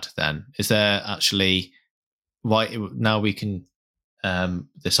fad then? Is there actually, right now we can,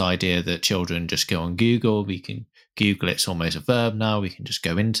 this idea that children just go on Google, we can Google, it's almost a verb now, we can just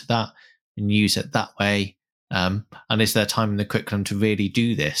go into that and use it that way. And is there time in the curriculum to really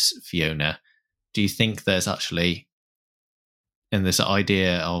do this, Fiona? Do you think there's actually, in this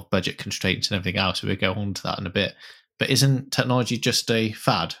idea of budget constraints and everything else, we'll go on to that in a bit, but isn't technology just a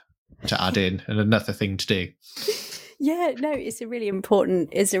fad to add in and another thing to do? Yeah, no, it's a really important.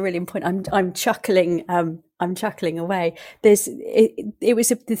 I'm chuckling. I'm chuckling away. It was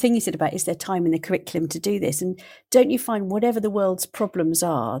the thing you said about, is there time in the curriculum to do this? And don't you find whatever the world's problems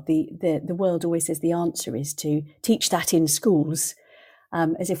are, the world always says the answer is to teach that in schools,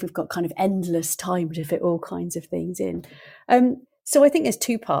 as if we've got kind of endless time to fit all kinds of things in. So I think there's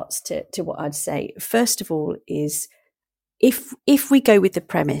two parts to what I'd say. First of all is, if we go with the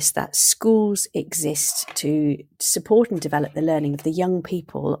premise that schools exist to support and develop the learning of the young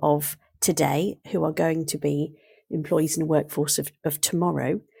people of today who are going to be employees in the workforce of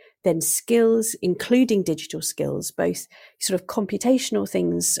tomorrow, then skills, including digital skills, both sort of computational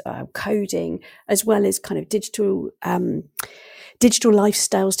things, coding, as well as kind of digital lifestyles,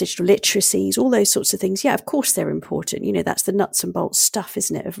 digital literacies, all those sorts of things. Yeah, of course they're important. You know, that's the nuts and bolts stuff,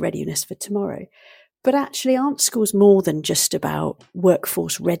 isn't it, of readiness for tomorrow. But actually, aren't schools more than just about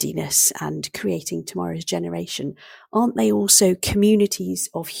workforce readiness and creating tomorrow's generation? Aren't they also communities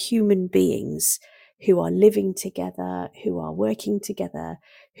of human beings who are living together, who are working together,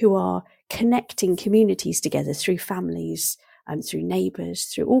 who are connecting communities together through families and through neighbours,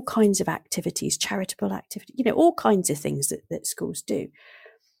 through all kinds of activities, charitable activities, you know, all kinds of things that schools do.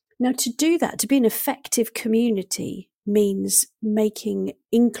 Now, to do that, to be an effective community, means making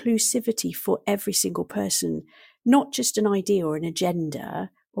inclusivity for every single person, not just an idea or an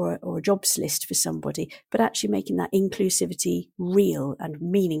agenda or a jobs list for somebody, but actually making that inclusivity real and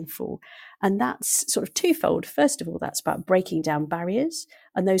meaningful. And that's sort of twofold. First of all, that's about breaking down barriers,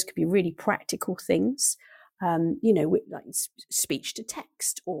 and those could be really practical things, like speech to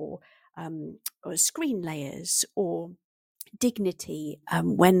text or screen layers or dignity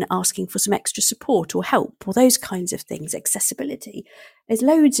when asking for some extra support or help, or those kinds of things, accessibility. There's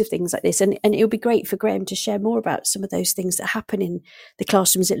loads of things like this, and it would be great for Graham to share more about some of those things that happen in the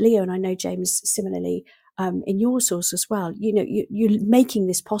classrooms at Leo, and I know James similarly in your source as well. You know, you're making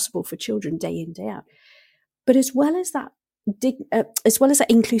this possible for children day in, day out. But as well as that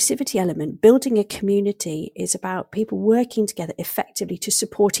inclusivity element, building a community is about people working together effectively to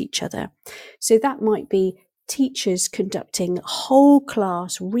support each other. So that might be teachers conducting whole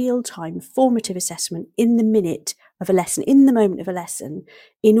class, real-time formative assessment in the minute of a lesson, in the moment of a lesson,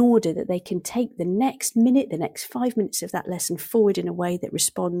 in order that they can take the next minute, the next 5 minutes of that lesson forward in a way that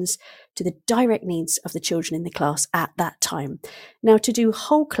responds to the direct needs of the children in the class at that time. Now, to do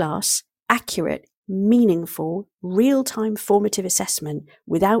whole class, accurate, meaningful, real-time formative assessment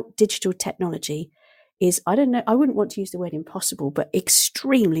without digital technology is, I don't know, I wouldn't want to use the word impossible, but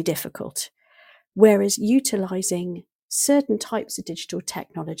extremely difficult. Whereas utilising certain types of digital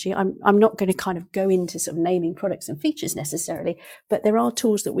technology, I'm not going to kind of go into sort of naming products and features necessarily, but there are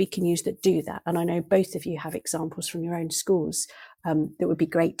tools that we can use that do that. And I know both of you have examples from your own schools that would be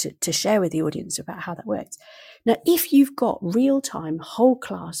great to share with the audience about how that works. Now, if you've got real-time, whole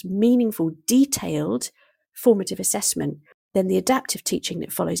class, meaningful, detailed formative assessment, then the adaptive teaching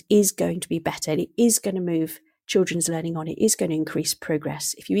that follows is going to be better. It is going to move children's learning on. It is going to increase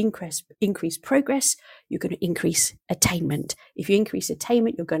progress. If you increase progress, you're going to increase attainment. If you increase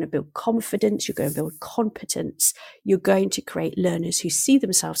attainment, you're going to build confidence, you're going to build competence, you're going to create learners who see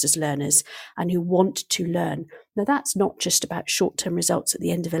themselves as learners and who want to learn. Now, that's not just about short-term results at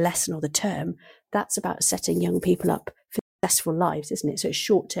the end of a lesson or the term. That's about setting young people up for successful lives, isn't it? So it's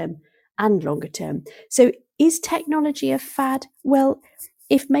short-term and longer term. So is technology a fad? Well,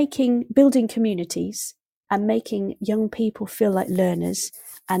 if building communities and making young people feel like learners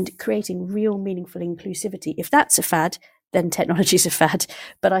and creating real meaningful inclusivity, if that's a fad, then technology is a fad.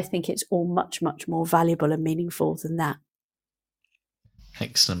 But I think it's all much, much more valuable and meaningful than that.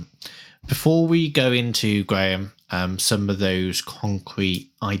 Excellent. Before we go into, Graham, some of those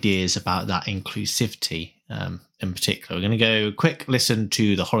concrete ideas about that inclusivity in particular, we're going to go a quick listen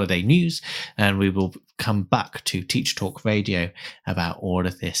to the holiday news, and we will come back to Teacher Talk Radio about all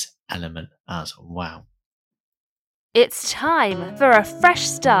of this element as well. It's time for a fresh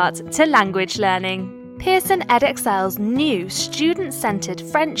start to language learning. Pearson Edexcel's new student-centred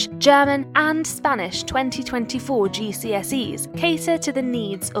French, German and Spanish 2024 GCSEs cater to the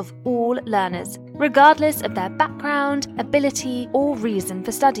needs of all learners, regardless of their background, ability or reason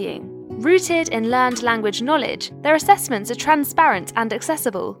for studying. Rooted in learned language knowledge, their assessments are transparent and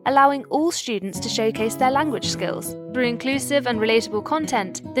accessible, allowing all students to showcase their language skills. Through inclusive and relatable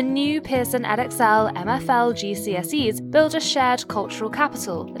content, the new Pearson Edexcel MFL GCSEs build a shared cultural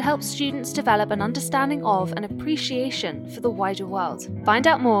capital that helps students develop an understanding of and appreciation for the wider world. Find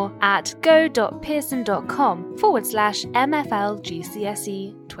out more at go.pearson.com/MFL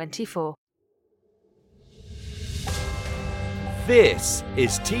GCSE 24. This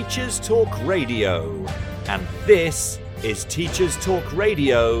is Teachers Talk Radio, and this is Teachers Talk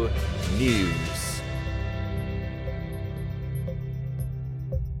Radio News.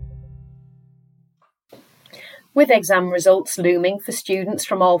 With exam results looming for students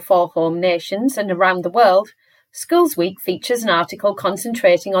from all 4 home nations and around the world, Schools Week features an article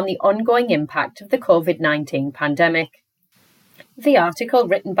concentrating on the ongoing impact of the COVID-19 pandemic. The article,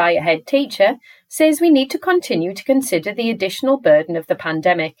 written by a head teacher, says we need to continue to consider the additional burden of the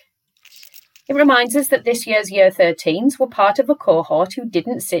pandemic. It reminds us that this year's Year 13s were part of a cohort who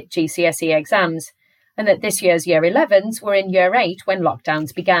didn't sit GCSE exams, and that this year's Year 11s were in Year 8 when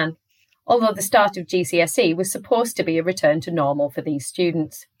lockdowns began, although the start of GCSE was supposed to be a return to normal for these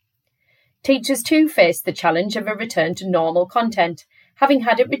students. Teachers too faced the challenge of a return to normal content, having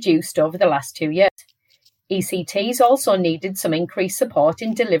had it reduced over the last 2 years. ECTs also needed some increased support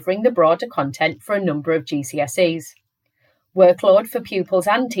in delivering the broader content for a number of GCSEs. Workload for pupils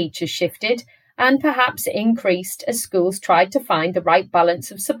and teachers shifted and perhaps increased as schools tried to find the right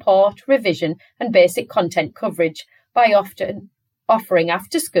balance of support, revision and basic content coverage by often offering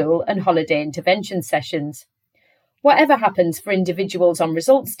after-school and holiday intervention sessions. Whatever happens for individuals on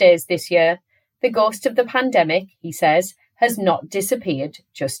results days this year, the ghost of the pandemic, he says, has not disappeared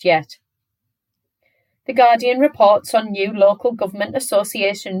just yet. The Guardian reports on new local government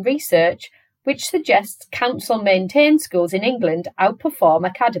association research which suggests council-maintained schools in England outperform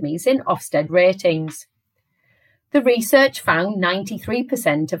academies in Ofsted ratings. The research found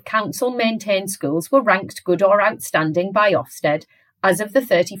 93% of council-maintained schools were ranked good or outstanding by Ofsted as of the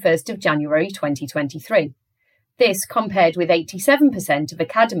 31st of January 2023. This compared with 87% of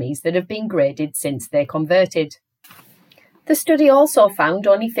academies that have been graded since they converted. The study also found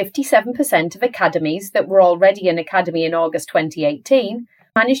only 57% of academies that were already an academy in August 2018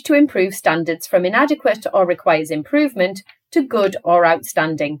 managed to improve standards from inadequate or requires improvement to good or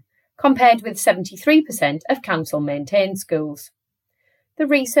outstanding, compared with 73% of council-maintained schools. The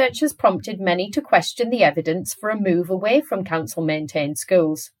research has prompted many to question the evidence for a move away from council-maintained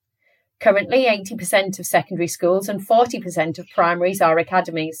schools. Currently, 80% of secondary schools and 40% of primaries are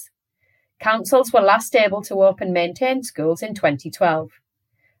academies. Councils were last able to open maintained schools in 2012.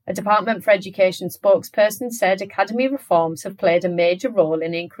 A Department for Education spokesperson said academy reforms have played a major role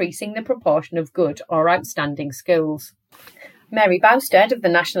in increasing the proportion of good or outstanding schools. Mary Bousted of the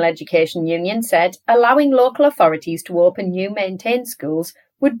National Education Union said allowing local authorities to open new maintained schools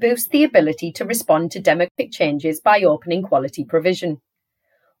would boost the ability to respond to demographic changes by opening quality provision.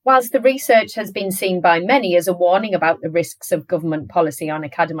 Whilst the research has been seen by many as a warning about the risks of government policy on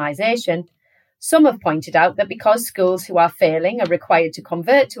academisation, some have pointed out that because schools who are failing are required to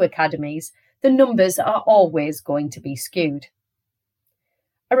convert to academies, the numbers are always going to be skewed.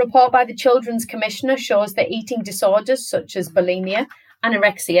 A report by the Children's Commissioner shows that eating disorders such as bulimia,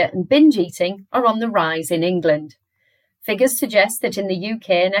 anorexia and binge eating are on the rise in England. Figures suggest that in the UK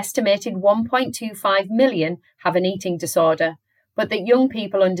an estimated 1.25 million have an eating disorder, but that young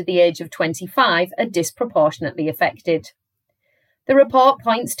people under the age of 25 are disproportionately affected. The report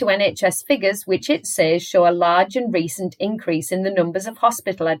points to NHS figures which it says show a large and recent increase in the numbers of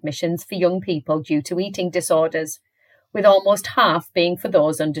hospital admissions for young people due to eating disorders, with almost half being for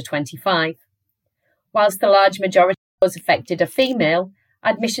those under 25. Whilst the large majority of those affected are female,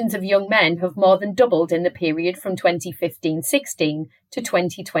 admissions of young men have more than doubled in the period from 2015-16 to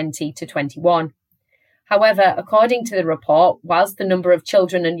 2020-21. However, according to the report, whilst the number of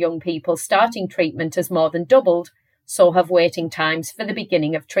children and young people starting treatment has more than doubled, so have waiting times for the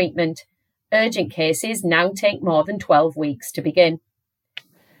beginning of treatment. Urgent cases now take more than 12 weeks to begin.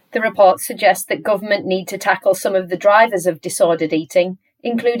 The report suggests that government need to tackle some of the drivers of disordered eating,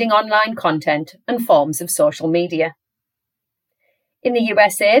 including online content and forms of social media. In the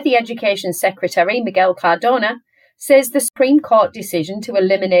USA, the Education Secretary, Miguel Cardona, says the Supreme Court decision to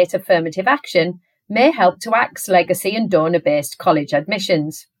eliminate affirmative action may help to axe legacy and donor-based college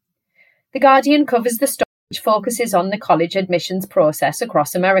admissions. The Guardian covers the story which focuses on the college admissions process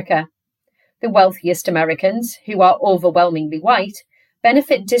across America. The wealthiest Americans, who are overwhelmingly white,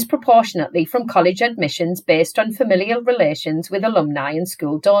 benefit disproportionately from college admissions based on familial relations with alumni and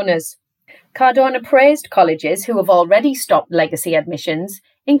school donors. Cardona praised colleges who have already stopped legacy admissions,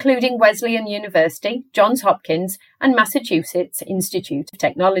 including Wesleyan University, Johns Hopkins, and Massachusetts Institute of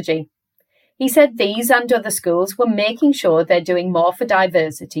Technology. He said these and other schools were making sure they're doing more for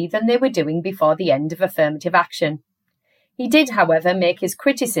diversity than they were doing before the end of affirmative action. He did, however, make his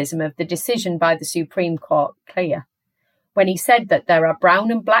criticism of the decision by the Supreme Court clear, when he said that there are brown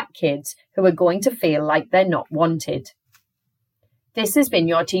and black kids who are going to feel like they're not wanted. This has been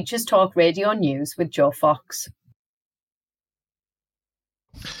your Teachers Talk Radio News with Jo Fox.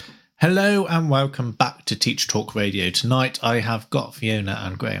 Hello and welcome back to Teacher Talk Radio. Tonight I have got Fiona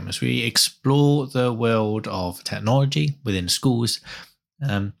and Graham as we explore the world of technology within schools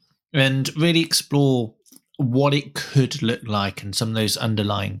and really explore what it could look like and some of those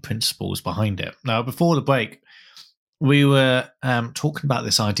underlying principles behind it. Now, before the break, we were talking about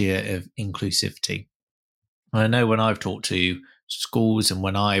this idea of inclusivity. I know when I've talked to schools and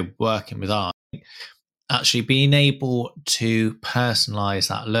when I'm working with art, actually being able to personalize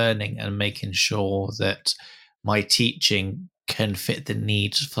that learning and making sure that my teaching can fit the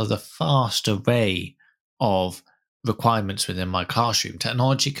needs for the vast array of requirements within my classroom.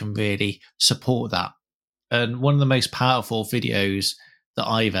 Technology can really support that. And one of the most powerful videos that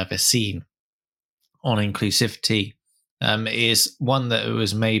I've ever seen on inclusivity is one that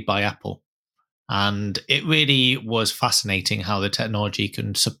was made by Apple. And it really was fascinating how the technology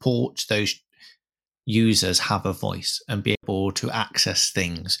can support those users have a voice and be able to access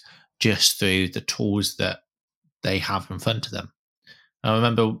things just through the tools that they have in front of them. I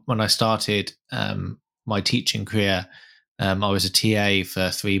remember when I started my teaching career, I was a TA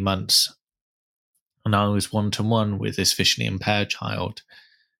for 3 months and I was one-to-one with this visually impaired child.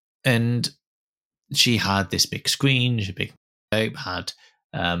 And she had this big screen, she had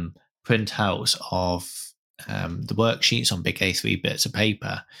printouts of the worksheets on big A3 bits of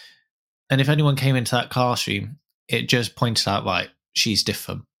paper. And if anyone came into that classroom, it just pointed out, right, she's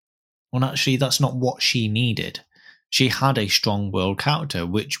different. Well, actually, that's not what she needed. She had a strong-willed character,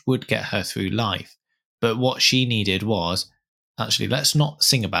 which would get her through life. But what she needed was, actually, let's not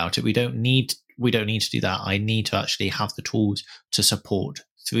sing about it. We don't need to do that. I need to actually have the tools to support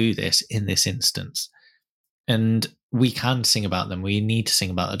through this in this instance. And we can sing about them. We need to sing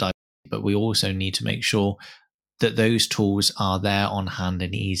about the diversity, but we also need to make sure that those tools are there on hand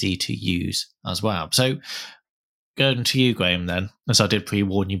and easy to use as well. So going to you, Graham, then, as I did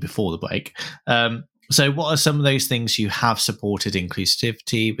pre-warn you before the break. So what are some of those things you have supported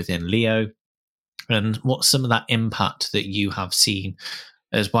inclusivity within Leo? And what's some of that impact that you have seen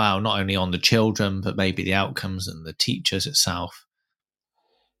as well, not only on the children, but maybe the outcomes and the teachers itself?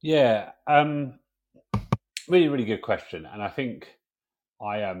 Yeah, really, really good question. And I think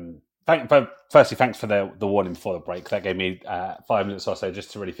firstly, thanks for the warning before the break. That gave me 5 minutes or so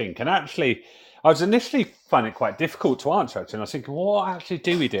just to really think. And actually, I was initially finding it quite difficult to answer. Actually, and I was thinking, well, what actually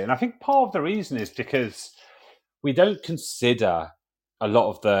do we do? And I think part of the reason is because we don't consider a lot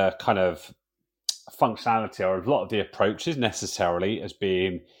of the kind of functionality or a lot of the approaches necessarily as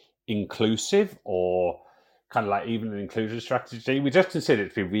being inclusive or kind of like even an inclusion strategy. We just consider it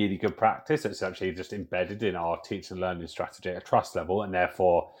to be really good practice. It's actually just embedded in our teaching and learning strategy at a trust level, and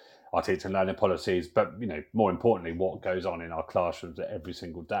therefore our teaching and learning policies. But more importantly, what goes on in our classrooms every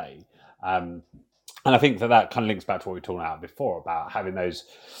single day. And I think that kind of links back to what we were talking about before about having those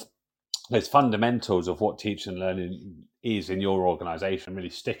fundamentals of what teaching and learning is in your organisation, really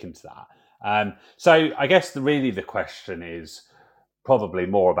sticking to that. So I guess the question is probably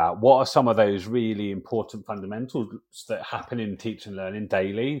more about what are some of those really important fundamentals that happen in teaching and learning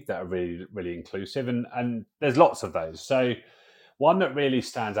daily that are really, really inclusive. And there's lots of those. So one that really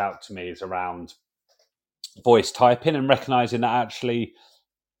stands out to me is around voice typing and recognising that actually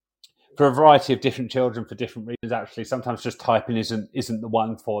for a variety of different children, for different reasons, actually sometimes just typing isn't the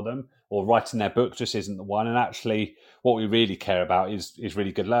one for them, or writing their book just isn't the one. And actually what we really care about is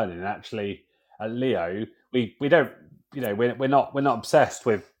really good learning. And actually at Leo, we don't, we're not obsessed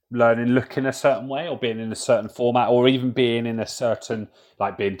with learning looking a certain way or being in a certain format or even being in a certain,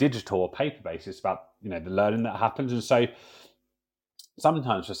 like being digital or paper based. It's about, the learning that happens. And so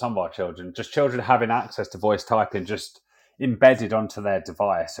sometimes for some of our children, just children having access to voice typing just embedded onto their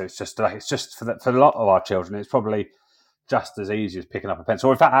device. So it's just for a lot of our children, it's probably just as easy as picking up a pencil,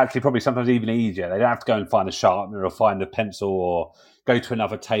 or in fact, actually probably sometimes even easier. They don't have to go and find a sharpener or find the pencil or go to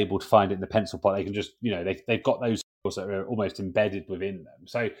another table to find it in the pencil pot. They can just, they've got those skills that are almost embedded within them.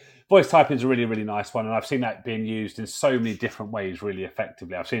 So voice typing is a really, really nice one. And I've seen that being used in so many different ways really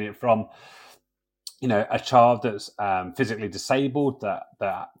effectively. I've seen it from, a child that's physically disabled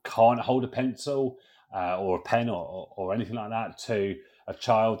that can't hold a pencil or a pen or anything like that, to a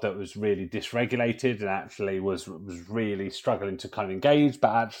child that was really dysregulated and actually was really struggling to kind of engage,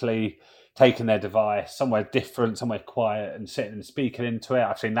 but actually taking their device somewhere different, somewhere quiet, and sitting and speaking into it.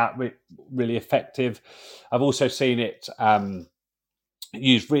 I've seen that really effective. I've also seen it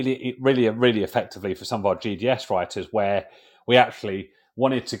used really effectively for some of our GDS writers, where we actually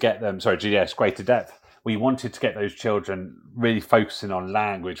wanted to get them, GDS, greater depth. We wanted to get those children really focusing on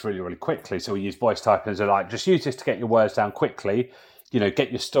language really, really quickly. So we use voice typing as just use this to get your words down quickly,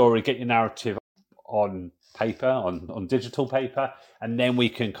 get your story, get your narrative on paper, on digital paper, and then we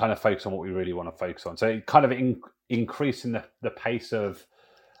can kind of focus on what we really want to focus on. So it kind of increasing the pace of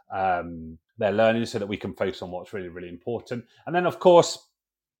their learning so that we can focus on what's really, really important. And then, of course,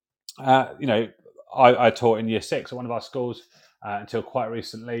 I taught in year 6 at one of our schools until quite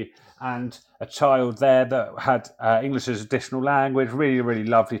recently, and a child there that had English as additional language, really, really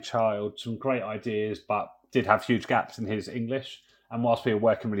lovely child, some great ideas, but did have huge gaps in his English. And whilst we were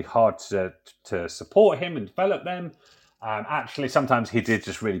working really hard to support him and develop them, actually sometimes he did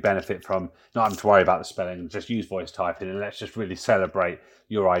just really benefit from not having to worry about the spelling and just use voice typing, and let's just really celebrate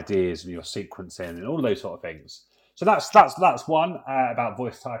your ideas and your sequencing and all those sort of things. So that's one about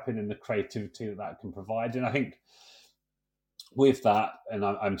voice typing and the creativity that can provide. And I think with that, and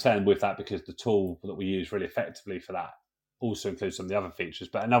I'm saying with that because the tool that we use really effectively for that also includes some of the other features.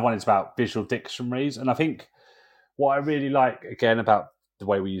 But another one is about visual dictionaries. And I think what I really like, again, about the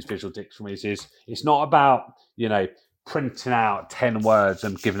way we use visual dictionaries is it's not about, printing out 10 words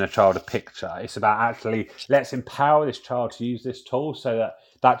and giving a child a picture. It's about actually, let's empower this child to use this tool so that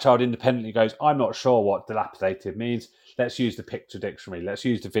that child independently goes, I'm not sure what dilapidated means. Let's use the picture dictionary. Let's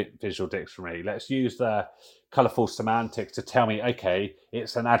use the visual dictionary. Let's use the colourful semantics to tell me, okay,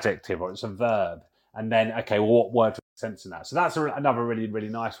 it's an adjective or it's a verb. And then, okay, well, what word makes sense in that? So that's another really, really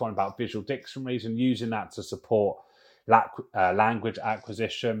nice one about visual dictionaries and using that to support language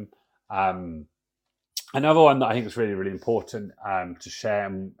acquisition. Another one that I think is really, really important to share,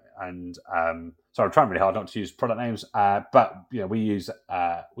 and sorry, I'm trying really hard not to use product names, but we use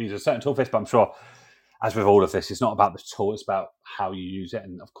a certain tool for this. But I'm sure, as with all of this, it's not about the tool; it's about how you use it.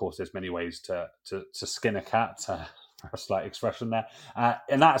 And of course, there's many ways to skin a cat. A slight expression there,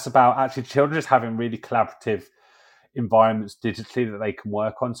 and that's about actually children just having really collaborative environments digitally that they can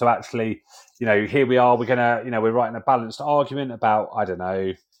work on. So actually, here we are. We're writing a balanced argument about, I don't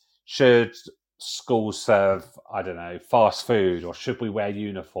know, should schools serve, I don't know, fast food, or should we wear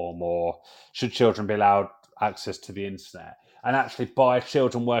uniform, or should children be allowed access to the internet? And actually, by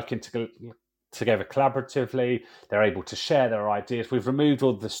children working together collaboratively, they're able to share their ideas. We've removed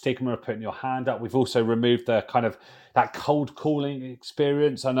all the stigma of putting your hand up. We've also removed the kind of that cold calling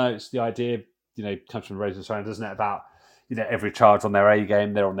experience. I know it's the idea, comes from Rose and Sorry, doesn't it, about every child's on their A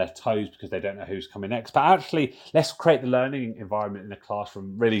game, they're on their toes because they don't know who's coming next. But actually, let's create the learning environment in the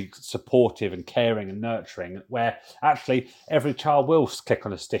classroom really supportive and caring and nurturing, where actually every child will click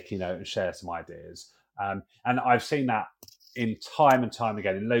on a sticky note and share some ideas. And I've seen that in time and time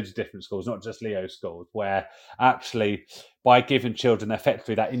again in loads of different schools, not just Leo schools, where actually by giving children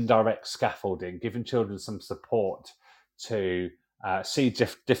effectively that indirect scaffolding, giving children some support to see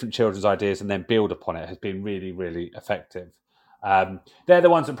different children's ideas and then build upon it has been really, really effective. They're the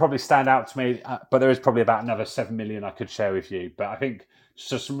ones that probably stand out to me, but there is probably about another 7 million I could share with you. But I think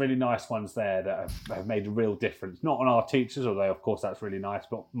just some really nice ones there that have made a real difference, not on our teachers, although of course that's really nice,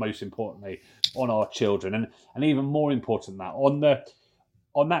 but most importantly on our children, and even more important than that,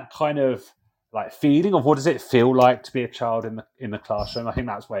 on that kind of like feeling of what does it feel like to be a child in the classroom. I think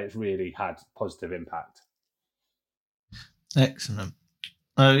that's where it's really had positive impact. Excellent.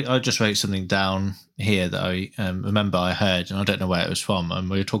 I just wrote something down here that I remember I heard, and I don't know where it was from, and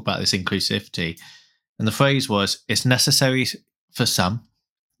we were talking about this inclusivity, and the phrase was, it's necessary for some,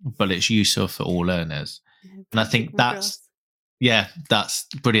 but it's useful for all learners. And I think that's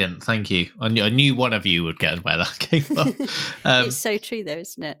brilliant. Thank you. I knew one of you would get where that came from. It's so true though,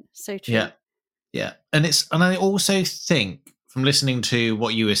 isn't it? So true. Yeah. And I also think, from listening to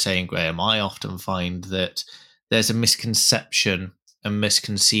what you were saying, Graham, I often find that there's a misconception and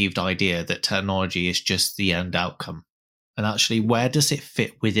misconceived idea that technology is just the end outcome. And actually, where does it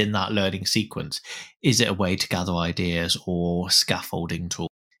fit within that learning sequence? Is it a way to gather ideas or scaffolding tool?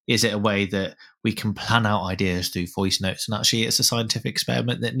 Is it a way that we can plan out ideas through voice notes? And actually, it's a scientific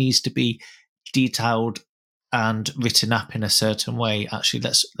experiment that needs to be detailed and written up in a certain way. Actually,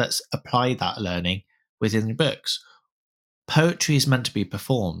 let's apply that learning within the books. Poetry is meant to be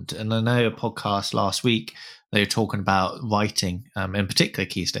performed. And I know a podcast last week, they were talking about writing, in particular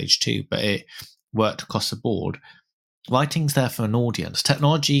Key Stage 2, but it worked across the board. Writing's there for an audience.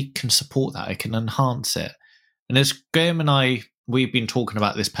 Technology can support that. It can enhance it. And as Graham and we've been talking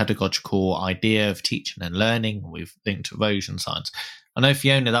about this pedagogical idea of teaching and learning. We've linked to erosion science. I know,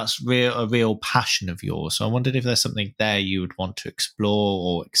 Fiona, that's a real passion of yours. So I wondered if there's something there you would want to explore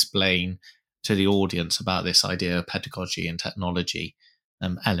or explain to the audience about this idea of pedagogy and technology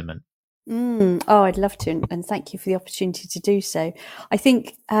element. Oh, I'd love to, and thank you for the opportunity to do so. I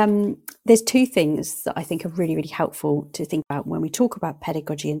think there's two things that I think are really, really helpful to think about when we talk about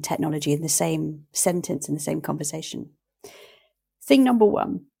pedagogy and technology in the same sentence, in the same conversation. Thing number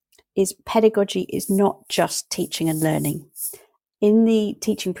one, is pedagogy is not just teaching and learning. In the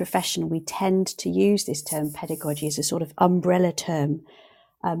teaching profession, we tend to use this term pedagogy as a sort of umbrella term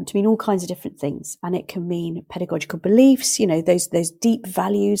to mean all kinds of different things. And it can mean pedagogical beliefs, those deep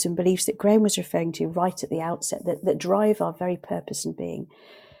values and beliefs that Graham was referring to right at the outset that drive our very purpose and being.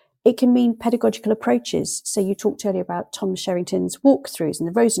 It can mean pedagogical approaches. So you talked earlier about Tom Sherrington's walkthroughs and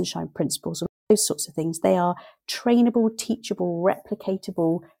the Rosenshine principles, and those sorts of things. They are trainable, teachable,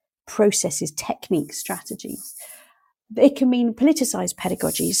 replicatable processes, techniques, strategies. It can mean politicized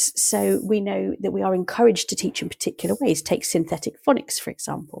pedagogies. So we know that we are encouraged to teach in particular ways. Take synthetic phonics, for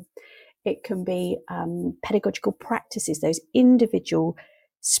example. It can be pedagogical practices, those individual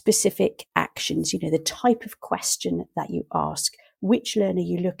specific actions, the type of question that you ask, which learner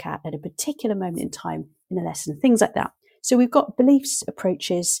you look at a particular moment in time in a lesson, things like that. So we've got beliefs,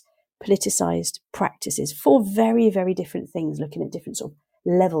 approaches, politicized practices, 4 very, very different things, looking at different sort of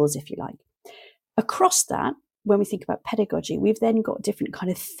levels, if you like. Across that, when we think about pedagogy, we've then got different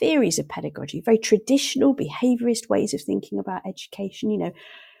kind of theories of pedagogy, very traditional behaviorist ways of thinking about education,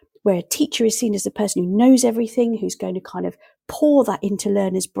 where a teacher is seen as the person who knows everything, who's going to kind of pour that into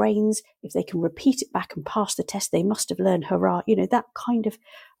learners' brains. If they can repeat it back and pass the test, they must have learned, hurrah, that kind of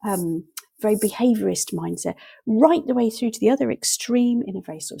very behaviorist mindset, right the way through to the other extreme in a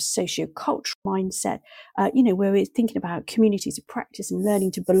very sort of socio-cultural mindset, where we're thinking about communities of practice and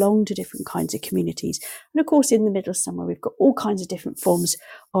learning to belong to different kinds of communities. And of course, in the middle somewhere, we've got all kinds of different forms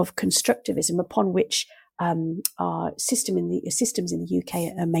of constructivism upon which our systems in the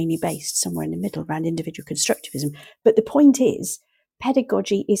UK are mainly based, somewhere in the middle around individual constructivism. But the point is,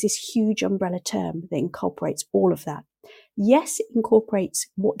 pedagogy is this huge umbrella term that incorporates all of that. Yes, it incorporates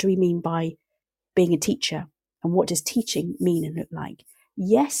what do we mean by being a teacher and what does teaching mean and look like.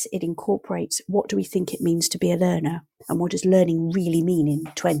 Yes, it incorporates what do we think it means to be a learner and what does learning really mean in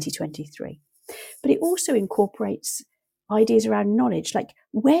 2023. But it also incorporates ideas around knowledge, like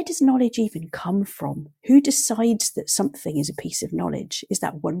where does knowledge even come from? Who decides that something is a piece of knowledge? Is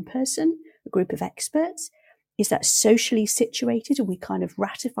that one person, a group of experts? Is that socially situated and we kind of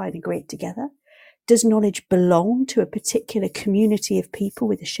ratify and agree it together? Does knowledge belong to a particular community of people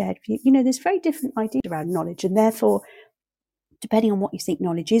with a shared view? There's very different ideas around knowledge, and therefore, depending on what you think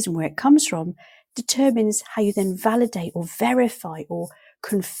knowledge is and where it comes from, determines how you then validate or verify or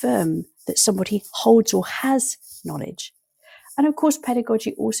confirm that somebody holds or has knowledge. And of course,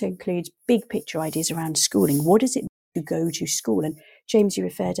 pedagogy also includes big picture ideas around schooling. What does it mean to go to school? And James, you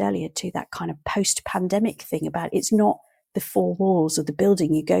referred earlier to that kind of post-pandemic thing about it's not the 4 walls of the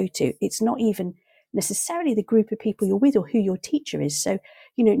building you go to. It's not even necessarily the group of people you're with or who your teacher is. So,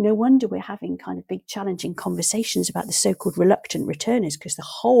 no wonder we're having kind of big challenging conversations about the so-called reluctant returners, because the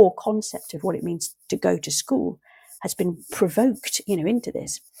whole concept of what it means to go to school has been provoked, into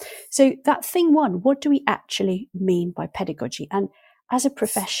this. So that thing one, what do we actually mean by pedagogy? And as a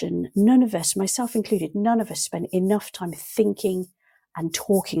profession, none of us, myself included, none of us spend enough time thinking and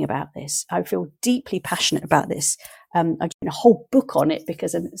talking about this. I feel deeply passionate about this. I've written a whole book on it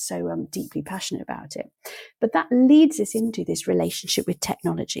because I'm so deeply passionate about it. But that leads us into this relationship with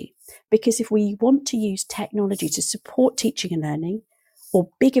technology. Because if we want to use technology to support teaching and learning, or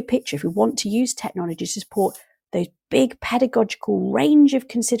bigger picture, if we want to use technology to support those big pedagogical range of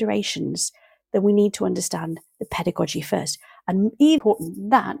considerations, then we need to understand the pedagogy first. And even important than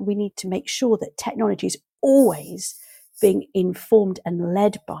that, we need to make sure that technology is always being informed and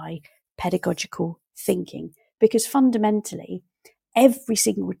led by pedagogical thinking. Because fundamentally, every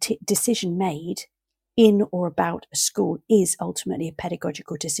single decision made in or about a school is ultimately a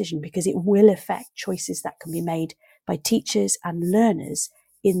pedagogical decision, because it will affect choices that can be made by teachers and learners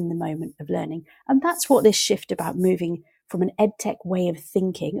in the moment of learning. And that's what this shift about moving from an Edtech way of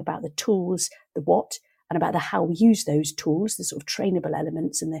thinking about the tools, the what, and about the how we use those tools, the sort of trainable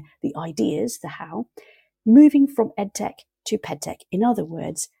elements and the ideas, the how, moving from Edtech to PedTech. In other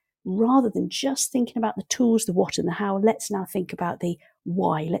words, rather than just thinking about the tools, the what and the how, let's now think about the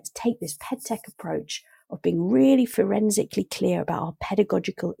why. Let's take this PedTech approach of being really forensically clear about our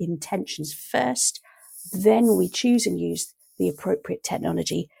pedagogical intentions first. Then we choose and use the appropriate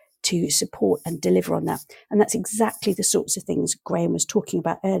technology to support and deliver on that. And that's exactly the sorts of things Graham was talking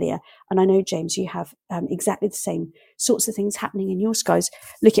about earlier. And I know, James, you have exactly the same sorts of things happening in your schools.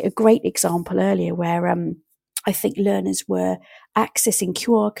 Look at a great example earlier where I think learners were accessing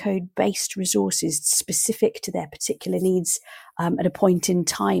QR code based resources specific to their particular needs at a point in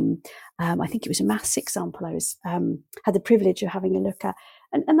time. I think it was a maths example I was had the privilege of having a look at.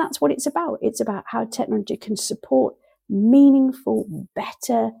 And that's what it's about. It's about how technology can support meaningful,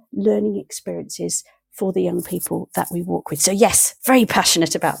 better learning experiences for the young people that we walk with. So yes, very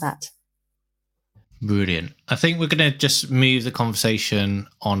passionate about that. Brilliant. I think we're going to just move the conversation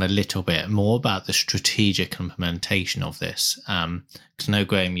on a little bit more about the strategic implementation of this. Because I know,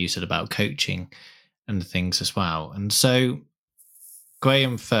 Graham, you said about coaching and things as well. And so,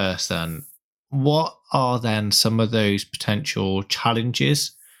 Graham, first then, what are then some of those potential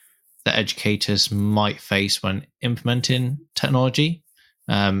challenges that educators might face when implementing technology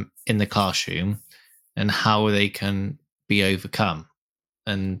in the classroom, and how they can be overcome?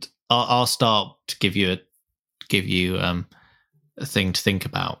 And I'll start to give you a thing to think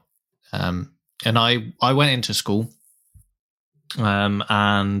about. And I went into school,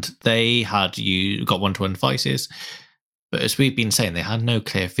 and they got one-to-one devices, but as we've been saying, they had no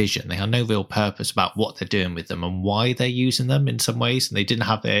clear vision. They had no real purpose about what they're doing with them and why they're using them in some ways, and they didn't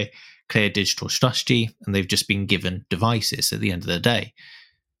have a clear digital strategy, and they've just been given devices at the end of the day.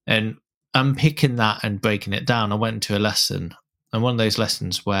 And unpicking that and breaking it down, I went to a lesson. And one of those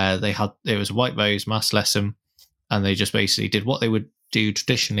lessons where it was a white rose maths lesson, and they just basically did what they would do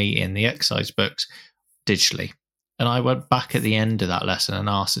traditionally in the exercise books digitally. And I went back at the end of that lesson and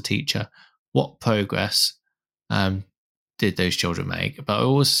asked the teacher, what progress did those children make? But I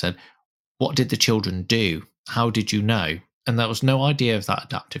also said, what did the children do? How did you know? And there was no idea of that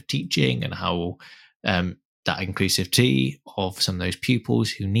adaptive teaching and how that inclusivity of some of those pupils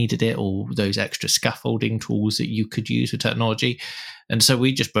who needed it, or those extra scaffolding tools that you could use with technology. And so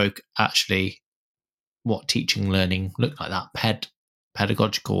we just broke actually what teaching learning looked like, that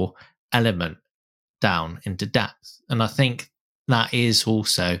pedagogical element down into depth. And I think that is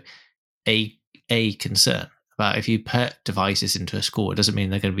also a concern about, if you put devices into a school, it doesn't mean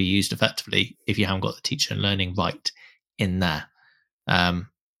they're going to be used effectively if you haven't got the teaching and learning right in there.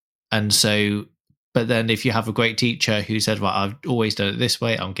 And so, but then if you have a great teacher who said, well, I've always done it this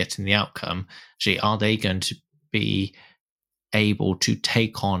way, I'm getting the outcome, actually, are they going to be able to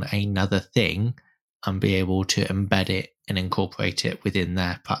take on another thing and be able to embed it and incorporate it within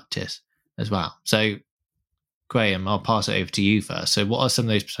their practice as well? So, Graham, I'll pass it over to you first. So what are some of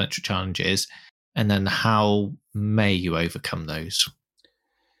those potential challenges, and then how may you overcome those?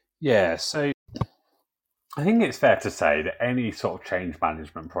 Yeah, so I think it's fair to say that any sort of change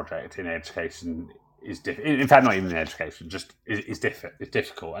management project in education is difficult. In fact, not even in education, just is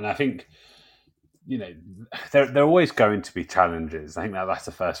difficult. And I think, there are always going to be challenges. I think that's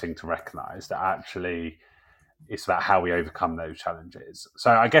the first thing to recognise, that actually it's about how we overcome those challenges.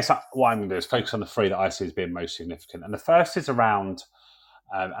 So I guess what I'm going to do is focus on the three that I see as being most significant. And the first is around,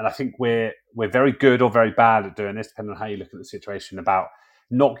 and I think we're very good or very bad at doing this, depending on how you look at the situation, about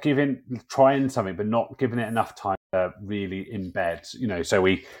trying something, but not giving it enough time to really embed. So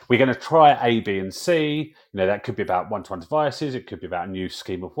we're going to try A, B, and C. That could be about one-to-one devices. It could be about a new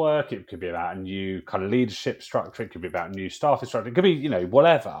scheme of work. It could be about a new kind of leadership structure. It could be about a new staff structure. It could be,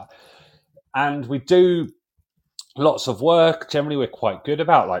 whatever. And we do lots of work. Generally, we're quite good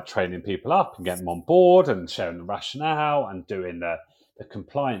about like training people up and getting them on board and sharing the rationale and doing the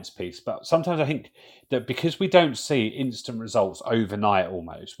compliance piece. But sometimes I think that because we don't see instant results overnight,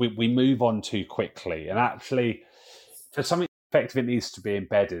 almost, we move on too quickly. And actually, for something effective, it needs to be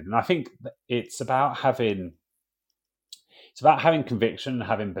embedded. And I think it's about having conviction, and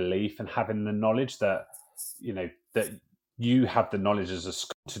having belief, and having the knowledge that that you have the knowledge as a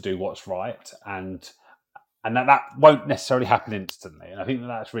school to do what's right, and that won't necessarily happen instantly. And I think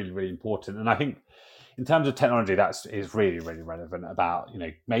that's really, really important. And I think in terms of technology, that is really, really relevant about,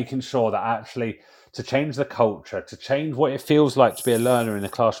 making sure that actually to change the culture, to change what it feels like to be a learner in the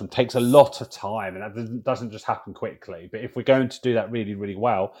classroom takes a lot of time, and that doesn't just happen quickly. But if we're going to do that really, really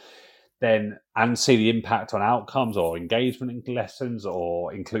well, then, and see the impact on outcomes or engagement in lessons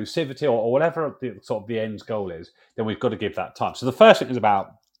or inclusivity or whatever the sort of the end goal is, then we've got to give that time. So the first thing is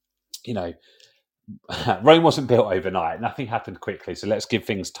about, Rome wasn't built overnight. Nothing happened quickly. So let's give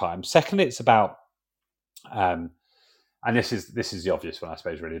things time. Secondly, it's about, and this is the obvious one, I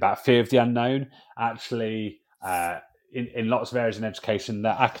suppose, really, about fear of the unknown. Actually, in lots of areas in education,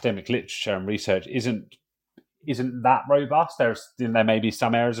 the academic literature and research isn't that robust. There may be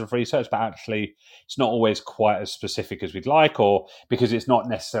some areas of research, but actually it's not always quite as specific as we'd like, or because it's not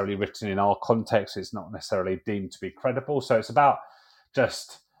necessarily written in our context, it's not necessarily deemed to be credible. So it's about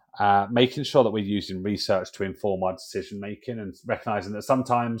just making sure that we're using research to inform our decision making, and recognizing that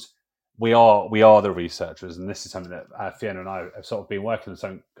sometimes we are the researchers. And this is something that Fiona and I have sort of been working on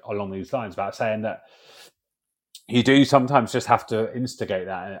something along these lines, about saying that you do sometimes just have to instigate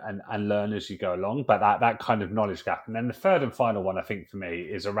that and learn as you go along, but that kind of knowledge gap. And then the third and final one, I think, for me,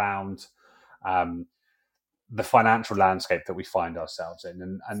 is around the financial landscape that we find ourselves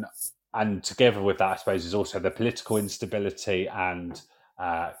in. And and together with that, I suppose, is also the political instability and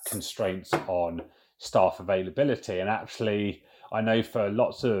constraints on staff availability. And actually, I know for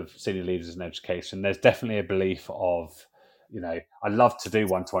lots of senior leaders in education, there's definitely a belief of, I love to do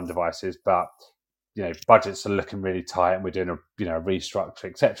one-to-one devices, but budgets are looking really tight, and we're doing a restructure,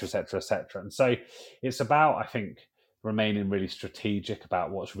 et cetera, et cetera, et cetera. And so it's about, I think, remaining really strategic about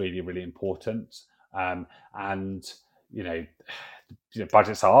what's really, really important. And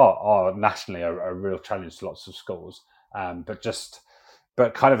budgets are nationally a real challenge to lots of schools.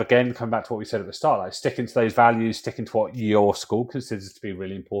 But kind of, again, coming back to what we said at the start, like sticking to those values, sticking to what your school considers to be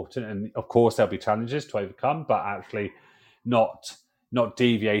really important. And of course, there'll be challenges to overcome, but actually not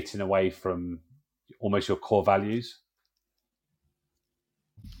deviating away from almost your core values.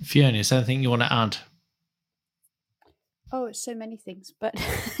 Fiona, is there anything you want to add? Oh, it's so many things, but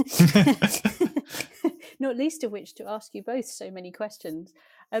not least of which to ask you both so many questions.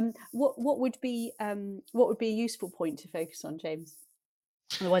 What would be a useful point to focus on, James?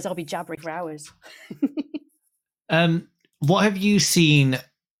 Otherwise, I'll be jabbering for hours. What have you seen?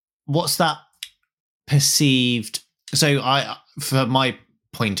 What's that perceived? So, from my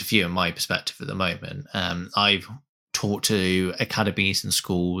point of view and my perspective at the moment, I've talked to academies and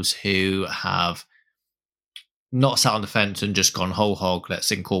schools who have not sat on the fence and just gone whole hog,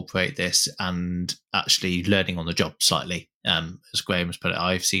 let's incorporate this, and actually learning on the job slightly. As Graham's put it,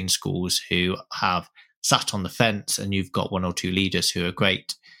 I've seen schools who have sat on the fence, and you've got one or two leaders who are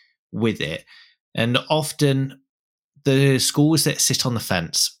great with it. And often the schools that sit on the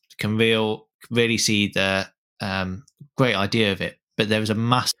fence can really see the great idea of it, but there is a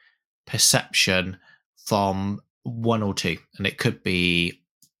massive perception from one or two, and it could be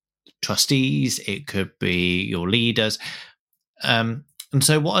trustees, it could be your leaders. And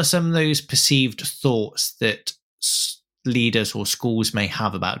so what are some of those perceived thoughts that leaders or schools may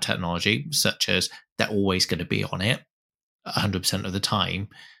have about technology, such as they're always going to be on it 100% of the time,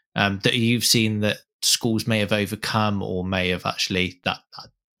 that you've seen that schools may have overcome, or may have actually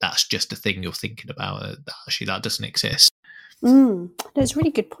that's just a thing you're thinking about, actually that doesn't exist? No, it's a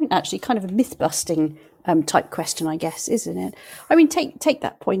really good point, actually, kind of a myth-busting type question, I guess, isn't it? I mean, take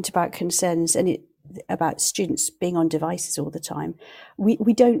that point about concerns and about students being on devices all the time.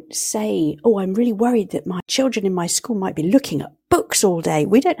 We don't say, oh, I'm really worried that my children in my school might be looking at books all day.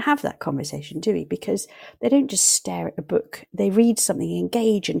 We don't have that conversation, do we? Because they don't just stare at a book. They read something,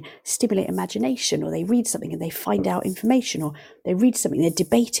 engage and stimulate imagination, or they read something and they find out information, or they read something, they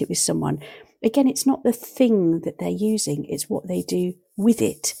debate it with someone. Again, it's not the thing that they're using, it's what they do with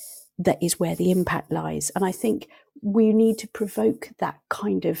it that is where the impact lies. And I think we need to provoke that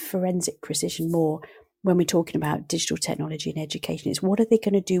kind of forensic precision more when we're talking about digital technology in education. It's what are they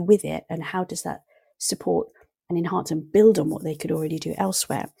going to do with it, and how does that support and enhance and build on what they could already do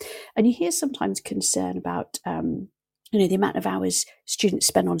elsewhere? And you hear sometimes concern about the amount of hours students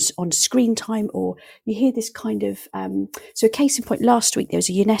spend on screen time, or you hear this kind of, so a case in point, last week there was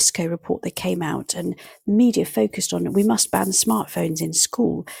a UNESCO report that came out, and the media focused on we must ban smartphones in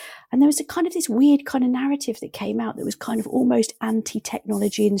school. And there was a kind of this weird kind of narrative that came out that was kind of almost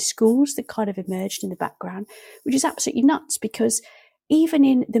anti-technology in schools that kind of emerged in the background, which is absolutely nuts, because even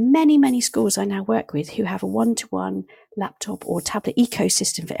in the many, many schools I now work with who have a one-to-one laptop or tablet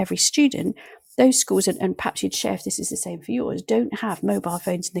ecosystem for every student, those schools, and perhaps you'd share if this is the same for yours, don't have mobile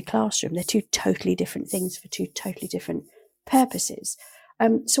phones in the classroom. They're two totally different things for two totally different purposes.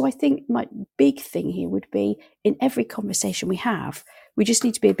 So I think my big thing here would be, in every conversation we have, we just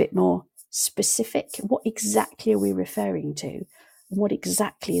need to be a bit more specific. What exactly are we referring to? And what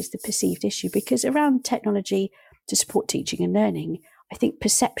exactly is the perceived issue? Because around technology to support teaching and learning, I think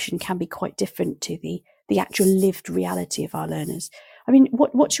perception can be quite different to the actual lived reality of our learners. I mean,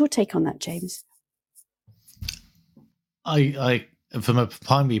 what's your take on that, James? I from a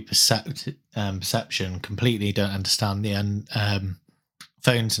primary perception, completely don't understand the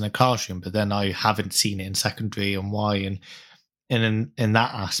phones in a classroom, but then I haven't seen it in secondary, and why, and in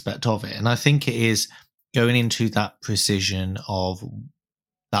that aspect of it. And I think it is going into that precision of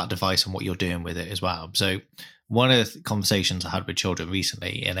that device and what you're doing with it as well. So one of the conversations I had with children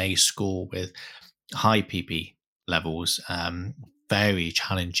recently in a school with high PP levels, very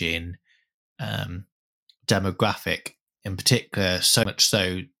challenging demographic in particular, so much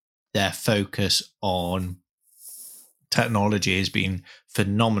so their focus on technology has been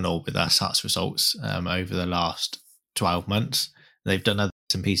phenomenal with their SATs results over the last 12 months. They've done other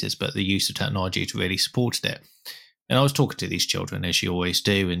bits and pieces, but the use of technology has really supported it. And I was talking to these children, as you always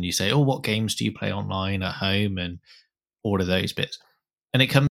do, and you say, oh, what games do you play online at home, and all of those bits. And it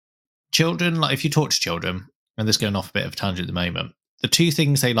comes children, like if you talk to children, and this is going off a bit of a tangent at the moment, the two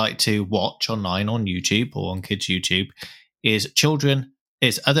things they like to watch online on YouTube or on kids' YouTube is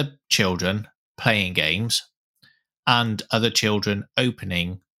other children playing games and other children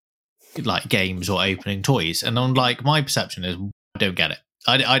opening like games or opening toys. And on like my perception is I don't get it.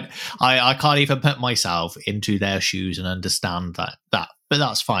 I can't even put myself into their shoes and understand that. But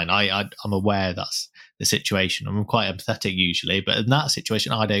that's fine. I'm aware that's the situation. I'm quite empathetic usually, but in that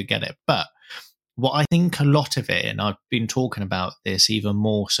situation, I don't get it. But what I think a lot of it, and I've been talking about this even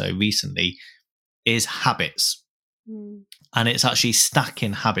more so recently, is habits. And it's actually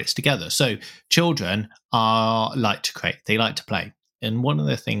stacking habits together. So children like to create, they like to play. And one of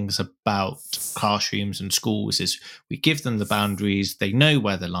the things about classrooms and schools is we give them the boundaries, they know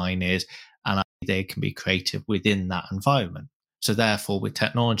where the line is, and they can be creative within that environment. So therefore, with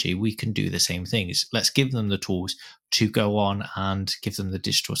technology, we can do the same things. Let's give them the tools to go on and give them the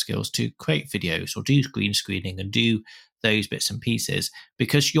digital skills to create videos or do green screening and do those bits and pieces,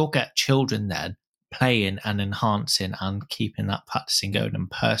 because you'll get children then playing and enhancing and keeping that practicing going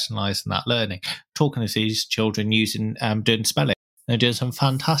and personalising that learning. Talking to these children using doing spelling. They're doing some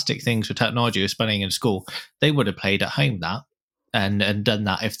fantastic things with technology with spelling in school. They would have played at home that and done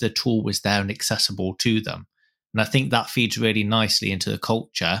that if the tool was there and accessible to them. And I think that feeds really nicely into the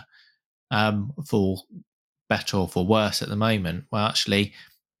culture, for better or for worse at the moment, where actually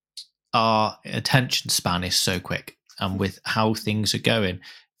our attention span is so quick. And with how things are going,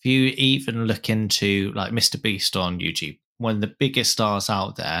 if you even look into like Mr. Beast on YouTube, one of the biggest stars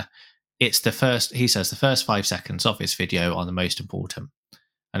out there, he says the first 5 seconds of his video are the most important.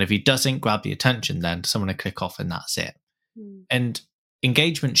 And if he doesn't grab the attention, then someone will click off and that's it. And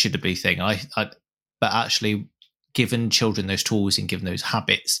engagement should be a thing. But actually giving children those tools and giving those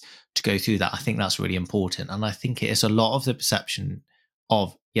habits to go through that, I think that's really important. And I think it is a lot of the perception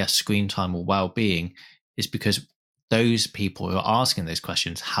of, yes, screen time or well-being is because those people who are asking those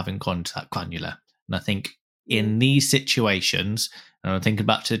questions haven't gone to that granular. And I think in these situations, and I'm thinking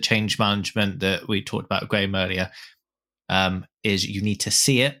back to change management that we talked about with Graham earlier, is you need to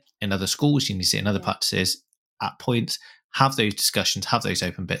see it in other schools, you need to see it in other practices at points, have those discussions, have those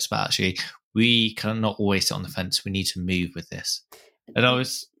open bits, but actually we cannot always sit on the fence. We need to move with this. And I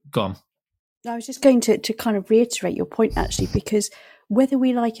was just going to kind of reiterate your point, actually, because whether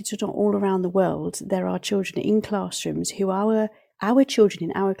we like it or not, all around the world, there are children in classrooms who our children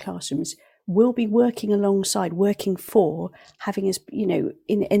in our classrooms will be working alongside, working for, having as,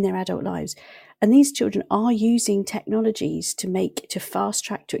 in their adult lives. And these children are using technologies to fast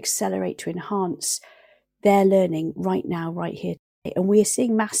track, to accelerate, to enhance their learning right now, right here. And we are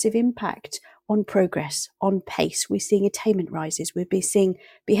seeing massive impact on progress, on pace. We're seeing attainment rises. We're seeing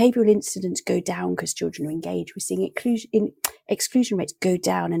behavioural incidents go down because children are engaged. We're seeing exclusion rates go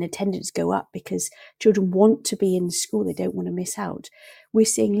down and attendance go up because children want to be in school. They don't want to miss out. We're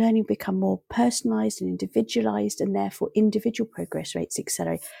seeing learning become more personalised and individualised, and therefore individual progress rates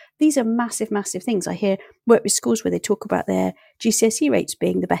accelerate. These are massive, massive things. I work with schools where they talk about their GCSE rates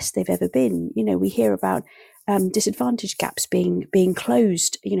being the best they've ever been. We hear about disadvantage gaps being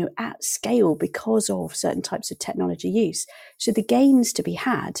closed, at scale because of certain types of technology use. So the gains to be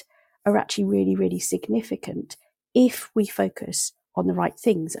had are actually really, really significant if we focus on the right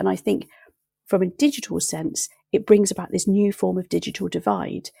things. And I think from a digital sense, it brings about this new form of digital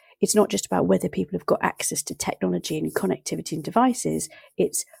divide. It's not just about whether people have got access to technology and connectivity and devices.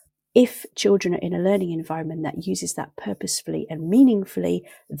 It's if children are in a learning environment that uses that purposefully and meaningfully,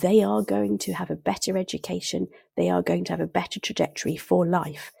 they are going to have a better education. They are going to have a better trajectory for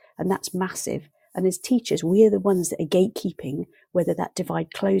life. And that's massive. And as teachers, we are the ones that are gatekeeping whether that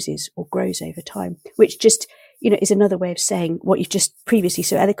divide closes or grows over time, which just, is another way of saying what you've just previously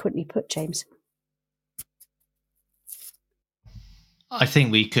so eloquently put, James. I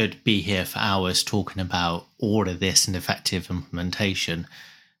think we could be here for hours talking about all of this and effective implementation.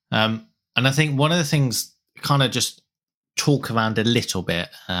 And I think one of the things kind of just talk around a little bit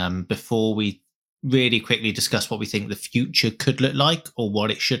before we really quickly discuss what we think the future could look like or what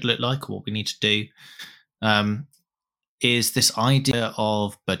it should look like or what we need to do is this idea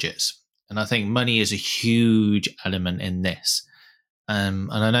of budgets. And I think money is a huge element in this. And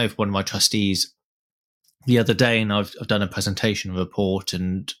I know one of my trustees the other day, and I've done a presentation report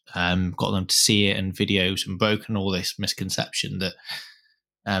and got them to see it and videos and broken all this misconception that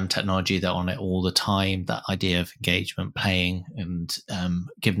technology, they're on it all the time, that idea of engagement, playing, and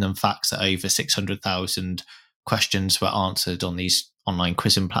giving them facts that over 600,000 questions were answered on these online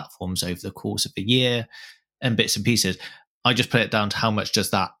quizzing platforms over the course of a year and bits and pieces. I just put it down to how much does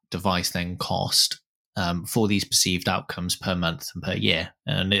that device then cost for these perceived outcomes per month and per year.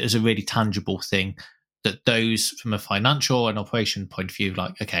 And it is a really tangible thing that those from a financial and operation point of view,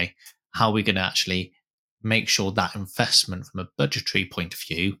 like, okay, how are we going to actually make sure that investment from a budgetary point of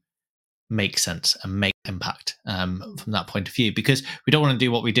view makes sense and make impact from that point of view? Because we don't want to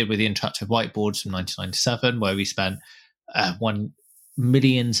do what we did with the interactive whiteboards from 1997, where we spent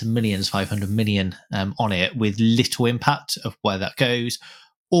millions and millions, 500 million on it with little impact of where that goes,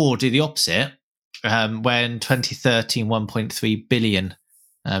 or do the opposite. When 2013, $1.3 billion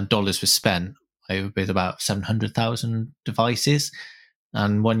was spent with about 700,000 devices,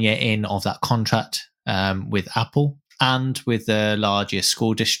 and 1 year in of that contract with Apple and with the largest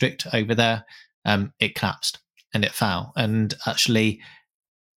school district over there, it collapsed and it fell. And actually,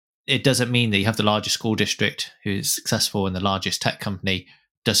 it doesn't mean that you have the largest school district who's successful and the largest tech company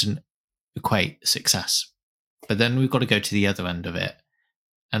doesn't equate success. But then we've got to go to the other end of it.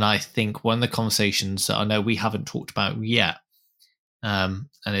 And I think one of the conversations that I know we haven't talked about yet, and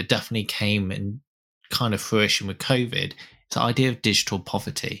it definitely came in kind of fruition with COVID, is the idea of digital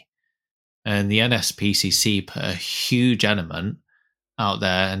poverty. And the NSPCC put a huge element out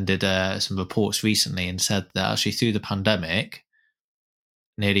there and did some reports recently and said that actually through the pandemic,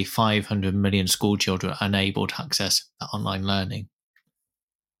 nearly 500 million school children are unable to access online learning.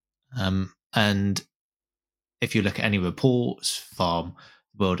 And if you look at any reports from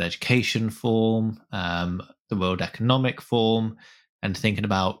the World Education Forum, the World Economic Forum, and thinking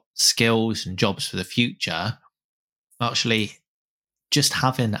about skills and jobs for the future, actually just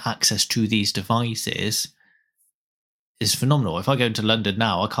having access to these devices is phenomenal. If I go into London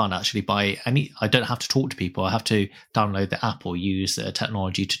now, I can't actually buy any. I don't have to talk to people. I have to download the app or use the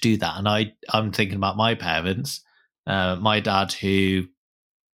technology to do that. And I'm thinking about my parents, my dad who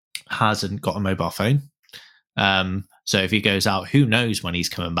hasn't got a mobile phone. So if he goes out, who knows when he's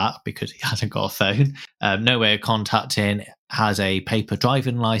coming back because he hasn't got a phone. No way of contacting, has a paper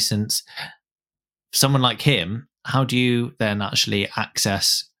driving license. Someone like him, how do you then actually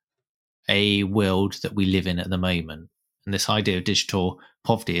access a world that we live in at the moment? And this idea of digital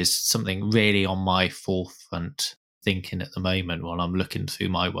poverty is something really on my forefront thinking at the moment while I'm looking through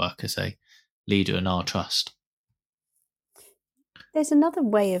my work as a leader in our trust. There's another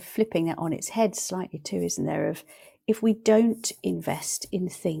way of flipping that on its head slightly too, isn't there? Of if we don't invest in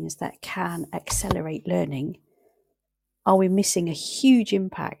things that can accelerate learning, are we missing a huge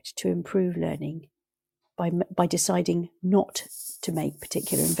impact to improve learning by deciding not to make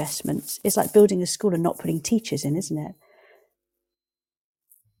particular investments? It's like building a school and not putting teachers in, isn't it?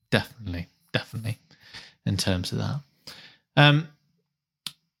 Definitely, in terms of that.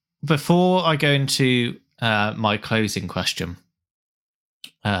 Before I go into my closing question,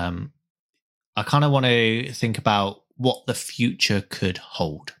 I kind of want to think about what the future could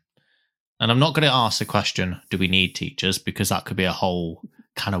hold. And I'm not going to ask the question, do we need teachers? Because that could be a whole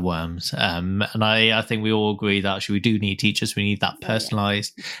can of worms. And I think we all agree that actually we do need teachers. We need that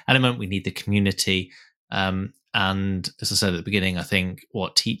personalized element. We need the community. And as I said at the beginning, I think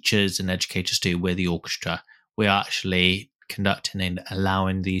what teachers and educators do, we're the orchestra. We're actually conducting and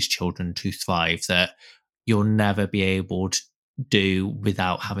allowing these children to thrive that you'll never be able to do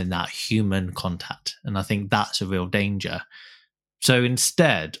without having that human contact. And I think that's a real danger. So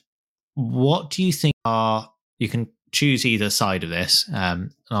instead, what do you think you can choose either side of this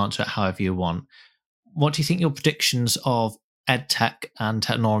and answer it however you want. What do you think your predictions of Edtech and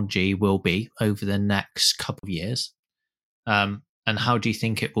technology will be over the next couple of years? And how do you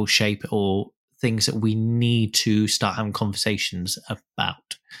think it will shape all things that we need to start having conversations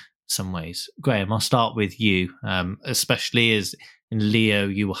about some ways? Graham, I'll start with you, especially as in Leo,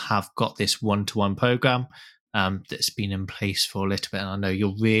 you have got this one-to-one program that's been in place for a little bit. And I know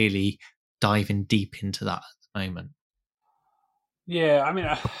you're really diving deep into that at the moment. Yeah, I mean,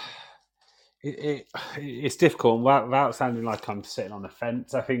 it's difficult without sounding like I'm sitting on the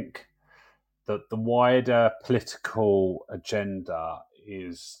fence. I think that the wider political agenda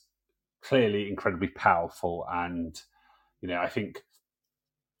is clearly incredibly powerful, and I think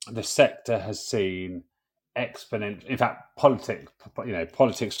the sector has seen exponential. In fact,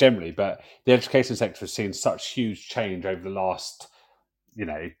 politics generally, but the education sector has seen such huge change over the last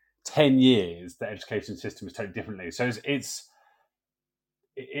 10 years. The education system is totally differently. So it's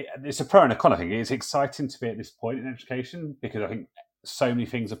a pro and a con. I think it's exciting to be at this point in education because I think so many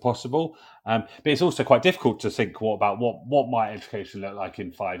things are possible. But it's also quite difficult to think what might education look like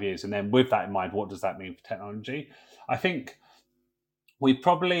in 5 years, and then with that in mind, what does that mean for technology? I think we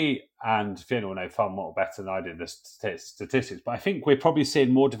probably, and Fiona will know far more better than I do the statistics, but I think we're probably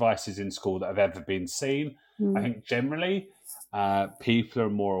seeing more devices in school that have ever been seen. I think generally people are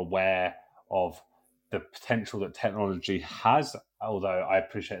more aware of the potential that technology has, although I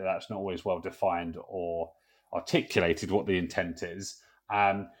appreciate that that's not always well defined or articulated what the intent is.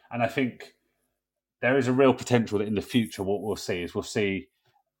 And I think there is a real potential that in the future, what we'll see,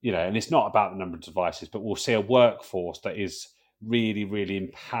 and it's not about the number of devices, but we'll see a workforce that is really, really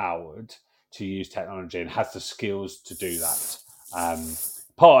empowered to use technology and has the skills to do that.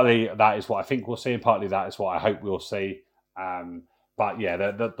 Partly that is what I think we'll see, and partly that is what I hope we'll see. But yeah,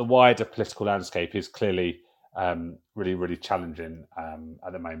 the wider political landscape is clearly really, really challenging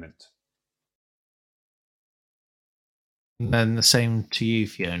at the moment. And the same to you,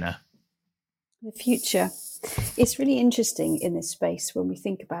 Fiona. The future. It's really interesting in this space when we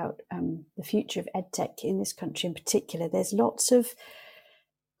think about the future of EdTech in this country in particular. There's lots of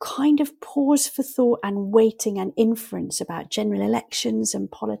kind of pause for thought and waiting and inference about general elections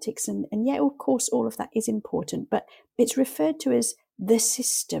and politics. And yeah, of course, all of that is important, but it's referred to as the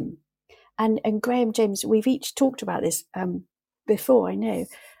system. And Graham, James, we've each talked about this before, I know,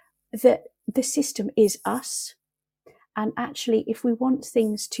 that the system is us. And actually, if we want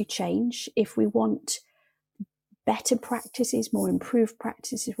things to change, if we want better practices, more improved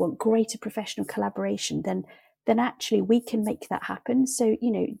practices, want greater professional collaboration, then actually we can make that happen. So,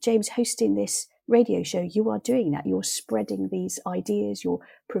 James, hosting this radio show, you are doing that. You're spreading these ideas, you're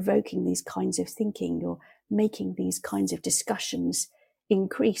provoking these kinds of thinking, you're making these kinds of discussions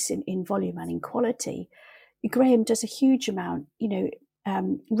increase in volume and in quality. Graham does a huge amount,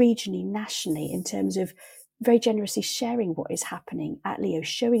 regionally, nationally, in terms of very generously sharing what is happening at Leo,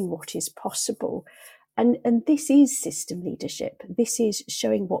 showing what is possible. And this is system leadership. This is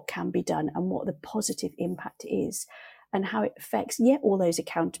showing what can be done and what the positive impact is and how it affects, all those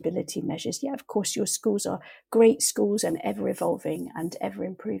accountability measures. Of course, your schools are great schools and ever evolving and ever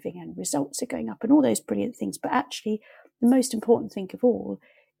improving and results are going up and all those brilliant things. But actually, the most important thing of all,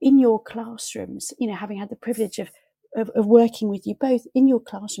 in your classrooms, having had the privilege of working with you both, in your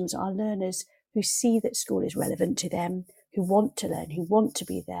classrooms are learners who see that school is relevant to them, who want to learn, who want to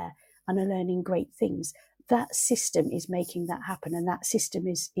be there, and are learning great things. That system is making that happen, and that system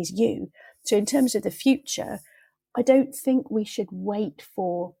is you. So in terms of the future, I don't think we should wait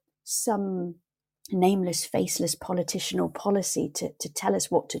for some nameless, faceless politician or policy to tell us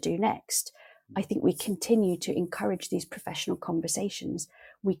what to do next. I think we continue to encourage these professional conversations.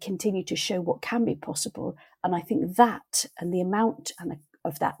 We continue to show what can be possible. And I think that, and the amount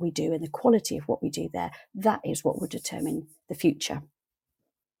of that we do and the quality of what we do there, that is what will determine the future.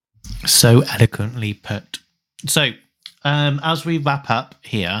 So eloquently put. So as we wrap up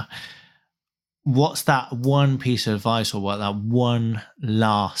here, what's that one piece of advice or what that one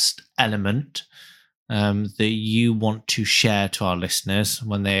last element that you want to share to our listeners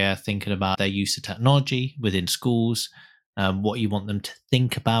when they are thinking about their use of technology within schools, what you want them to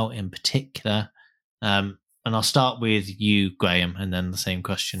think about in particular? And I'll start with you, Graham, and then the same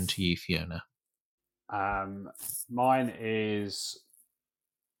question to you, Fiona. Mine is...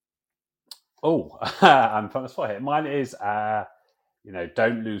 I'm trying to spot here. Mine is,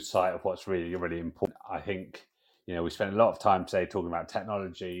 don't lose sight of what's really, really important. I think, we spent a lot of time today talking about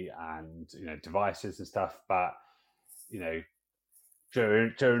technology and, devices and stuff, but,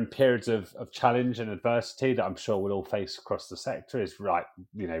 during periods of challenge and adversity that I'm sure we'll all face across the sector is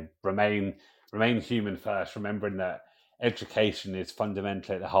remain human first, remembering that education is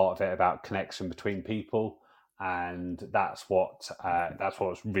fundamentally at the heart of it about connection between people. And that's what's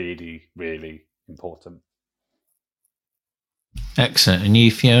really, really important. Excellent. And you,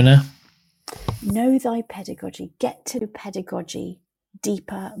 Fiona? Know thy pedagogy. Get to pedagogy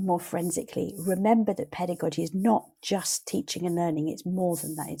deeper, more forensically. Remember that pedagogy is not just teaching and learning. It's more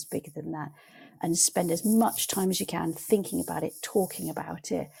than that. It's bigger than that. And spend as much time as you can thinking about it, talking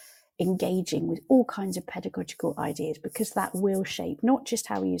about it, engaging with all kinds of pedagogical ideas, because that will shape not just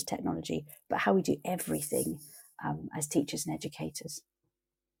how we use technology, but how we do everything as teachers and educators.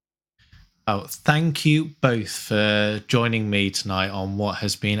 Oh, thank you both for joining me tonight on what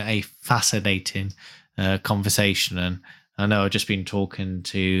has been a fascinating conversation. And I know I've just been talking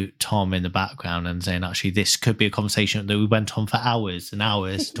to Tom in the background and saying, actually, this could be a conversation that we went on for hours and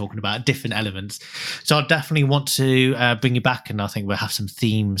hours talking about different elements. So I definitely want to bring you back, and I think we'll have some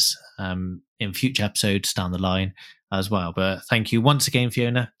themes in future episodes down the line as well. But thank you once again,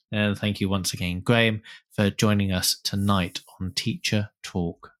 Fiona, and thank you once again, Graham, for joining us tonight on Teacher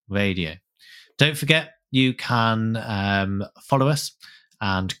Talk Radio. Don't forget, you can follow us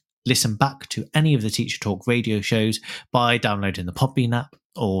and listen back to any of the Teacher Talk radio shows by downloading the Podbean app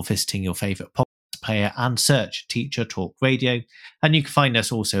or visiting your favourite podcast player and search Teacher Talk Radio. And you can find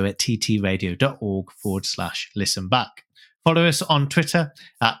us also at ttradio.org/listen back. Follow us on Twitter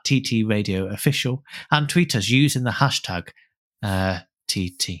at TT Radio Official and tweet us using the hashtag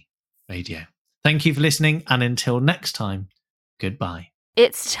TT Radio. Thank you for listening, and until next time, goodbye.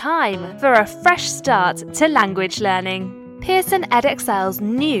 It's time for a fresh start to language learning. Pearson Edexcel's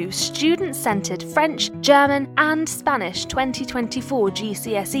new student-centred French, German and Spanish 2024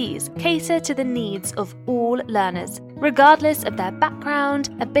 GCSEs cater to the needs of all learners, regardless of their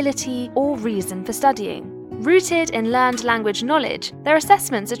background, ability or reason for studying. Rooted in learned language knowledge, their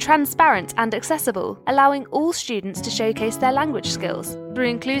assessments are transparent and accessible, allowing all students to showcase their language skills. Through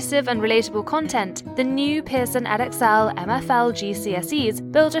inclusive and relatable content, the new Pearson Edexcel MFL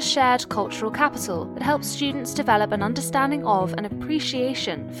GCSEs build a shared cultural capital that helps students develop an understanding of and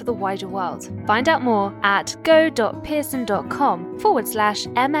appreciation for the wider world. Find out more at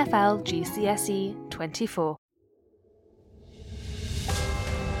go.pearson.com/MFL GCSE 24.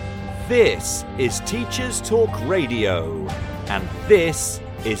 This is Teachers Talk Radio, and this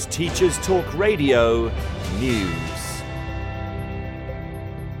is Teachers Talk Radio News.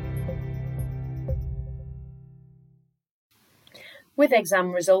 With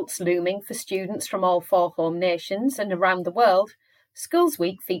exam results looming for students from all 4 home nations and around the world, Schools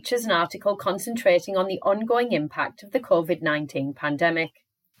Week features an article concentrating on the ongoing impact of the COVID-19 pandemic.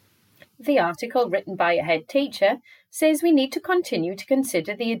 The article, written by a head teacher, says we need to continue to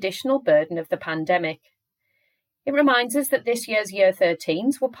consider the additional burden of the pandemic. It reminds us that this year's Year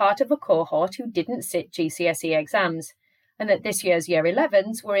 13s were part of a cohort who didn't sit GCSE exams, and that this year's Year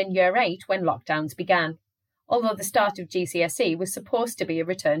 11s were in Year 8 when lockdowns began, although the start of GCSE was supposed to be a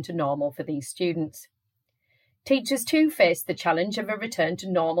return to normal for these students. Teachers too faced the challenge of a return to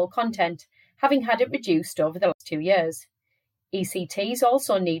normal content, having had it reduced over the last 2 years. ECTs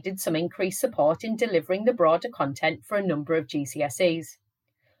also needed some increased support in delivering the broader content for a number of GCSEs.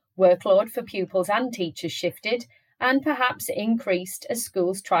 Workload for pupils and teachers shifted and perhaps increased as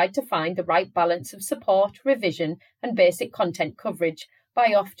schools tried to find the right balance of support, revision and basic content coverage by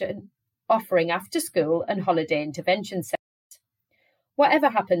often offering after-school and holiday intervention sessions.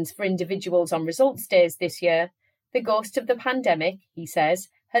 Whatever happens for individuals on results days this year, the ghost of the pandemic, he says,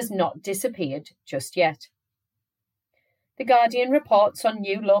 has not disappeared just yet. The Guardian reports on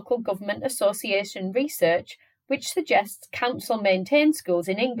new local government association research which suggests council-maintained schools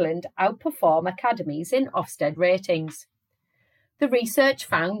in England outperform academies in Ofsted ratings. The research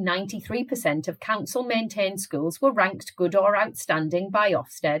found 93% of council-maintained schools were ranked good or outstanding by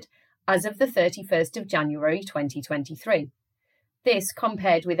Ofsted as of the 31st of January 2023. This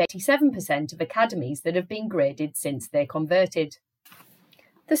compared with 87% of academies that have been graded since they converted.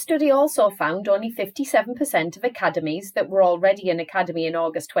 The study also found only 57% of academies that were already an academy in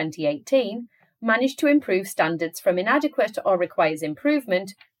August 2018 managed to improve standards from inadequate or requires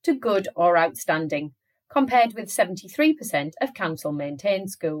improvement to good or outstanding, compared with 73% of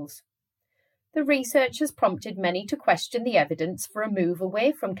council-maintained schools. The research has prompted many to question the evidence for a move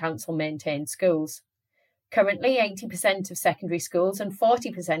away from council-maintained schools. Currently, 80% of secondary schools and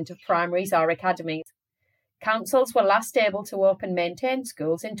 40% of primaries are academies. Councils were last able to open maintained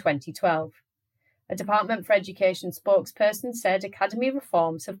schools in 2012. A Department for Education spokesperson said academy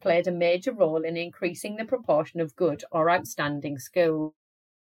reforms have played a major role in increasing the proportion of good or outstanding schools.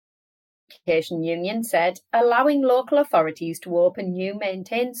 The Education Union said allowing local authorities to open new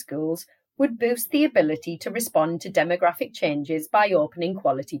maintained schools would boost the ability to respond to demographic changes by opening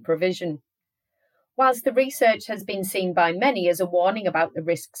quality provision. Whilst the research has been seen by many as a warning about the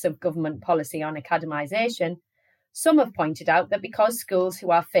risks of government policy on academisation, some have pointed out that because schools who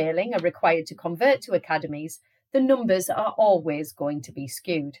are failing are required to convert to academies, the numbers are always going to be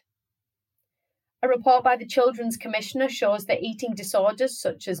skewed. A report by the Children's Commissioner shows that eating disorders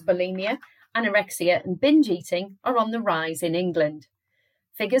such as bulimia, anorexia and binge eating are on the rise in England.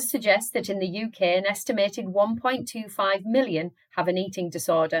 Figures suggest that in the UK an estimated 1.25 million have an eating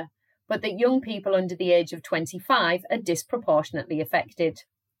disorder, but that young people under the age of 25 are disproportionately affected.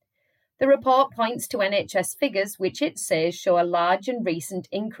 The report points to NHS figures which it says show a large and recent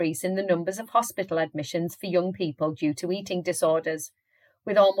increase in the numbers of hospital admissions for young people due to eating disorders,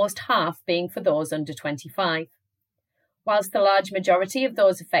 with almost half being for those under 25. Whilst the large majority of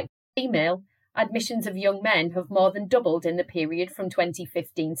those affected are female, admissions of young men have more than doubled in the period from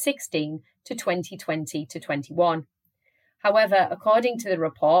 2015-16 to 2020-21. However, according to the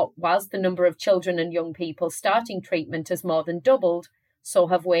report, whilst the number of children and young people starting treatment has more than doubled, so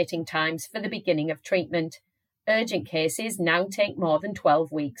have waiting times for the beginning of treatment. Urgent cases now take more than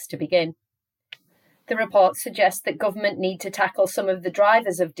 12 weeks to begin. The report suggests that government need to tackle some of the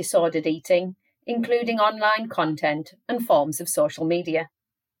drivers of disordered eating, including online content and forms of social media.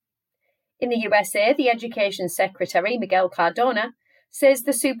 In the USA, the Education Secretary, Miguel Cardona, says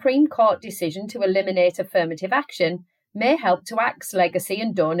the Supreme Court decision to eliminate affirmative action may help to axe legacy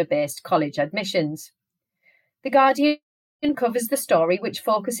and donor-based college admissions. The Guardian covers the story, which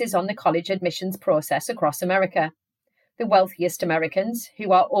focuses on the college admissions process across America. The wealthiest Americans,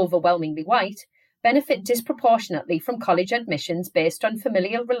 who are overwhelmingly white, benefit disproportionately from college admissions based on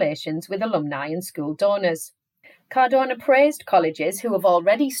familial relations with alumni and school donors. Cardona praised colleges who have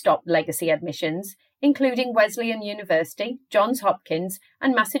already stopped legacy admissions, including Wesleyan University, Johns Hopkins,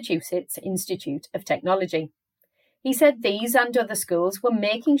 and Massachusetts Institute of Technology. He said these and other schools were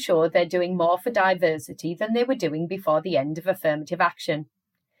making sure they're doing more for diversity than they were doing before the end of affirmative action.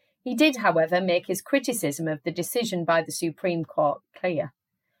 He did, however, make his criticism of the decision by the Supreme Court clear,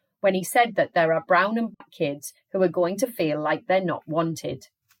 when he said that there are brown and black kids who are going to feel like they're not wanted.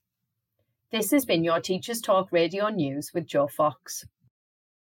 This has been your Teachers Talk Radio News with Joe Fox.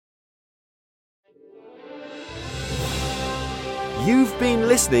 You've been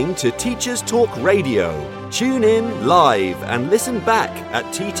listening to Teachers Talk Radio. Tune in live and listen back at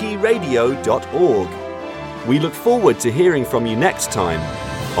ttradio.org. We look forward to hearing from you next time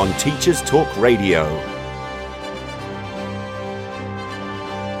on Teachers Talk Radio.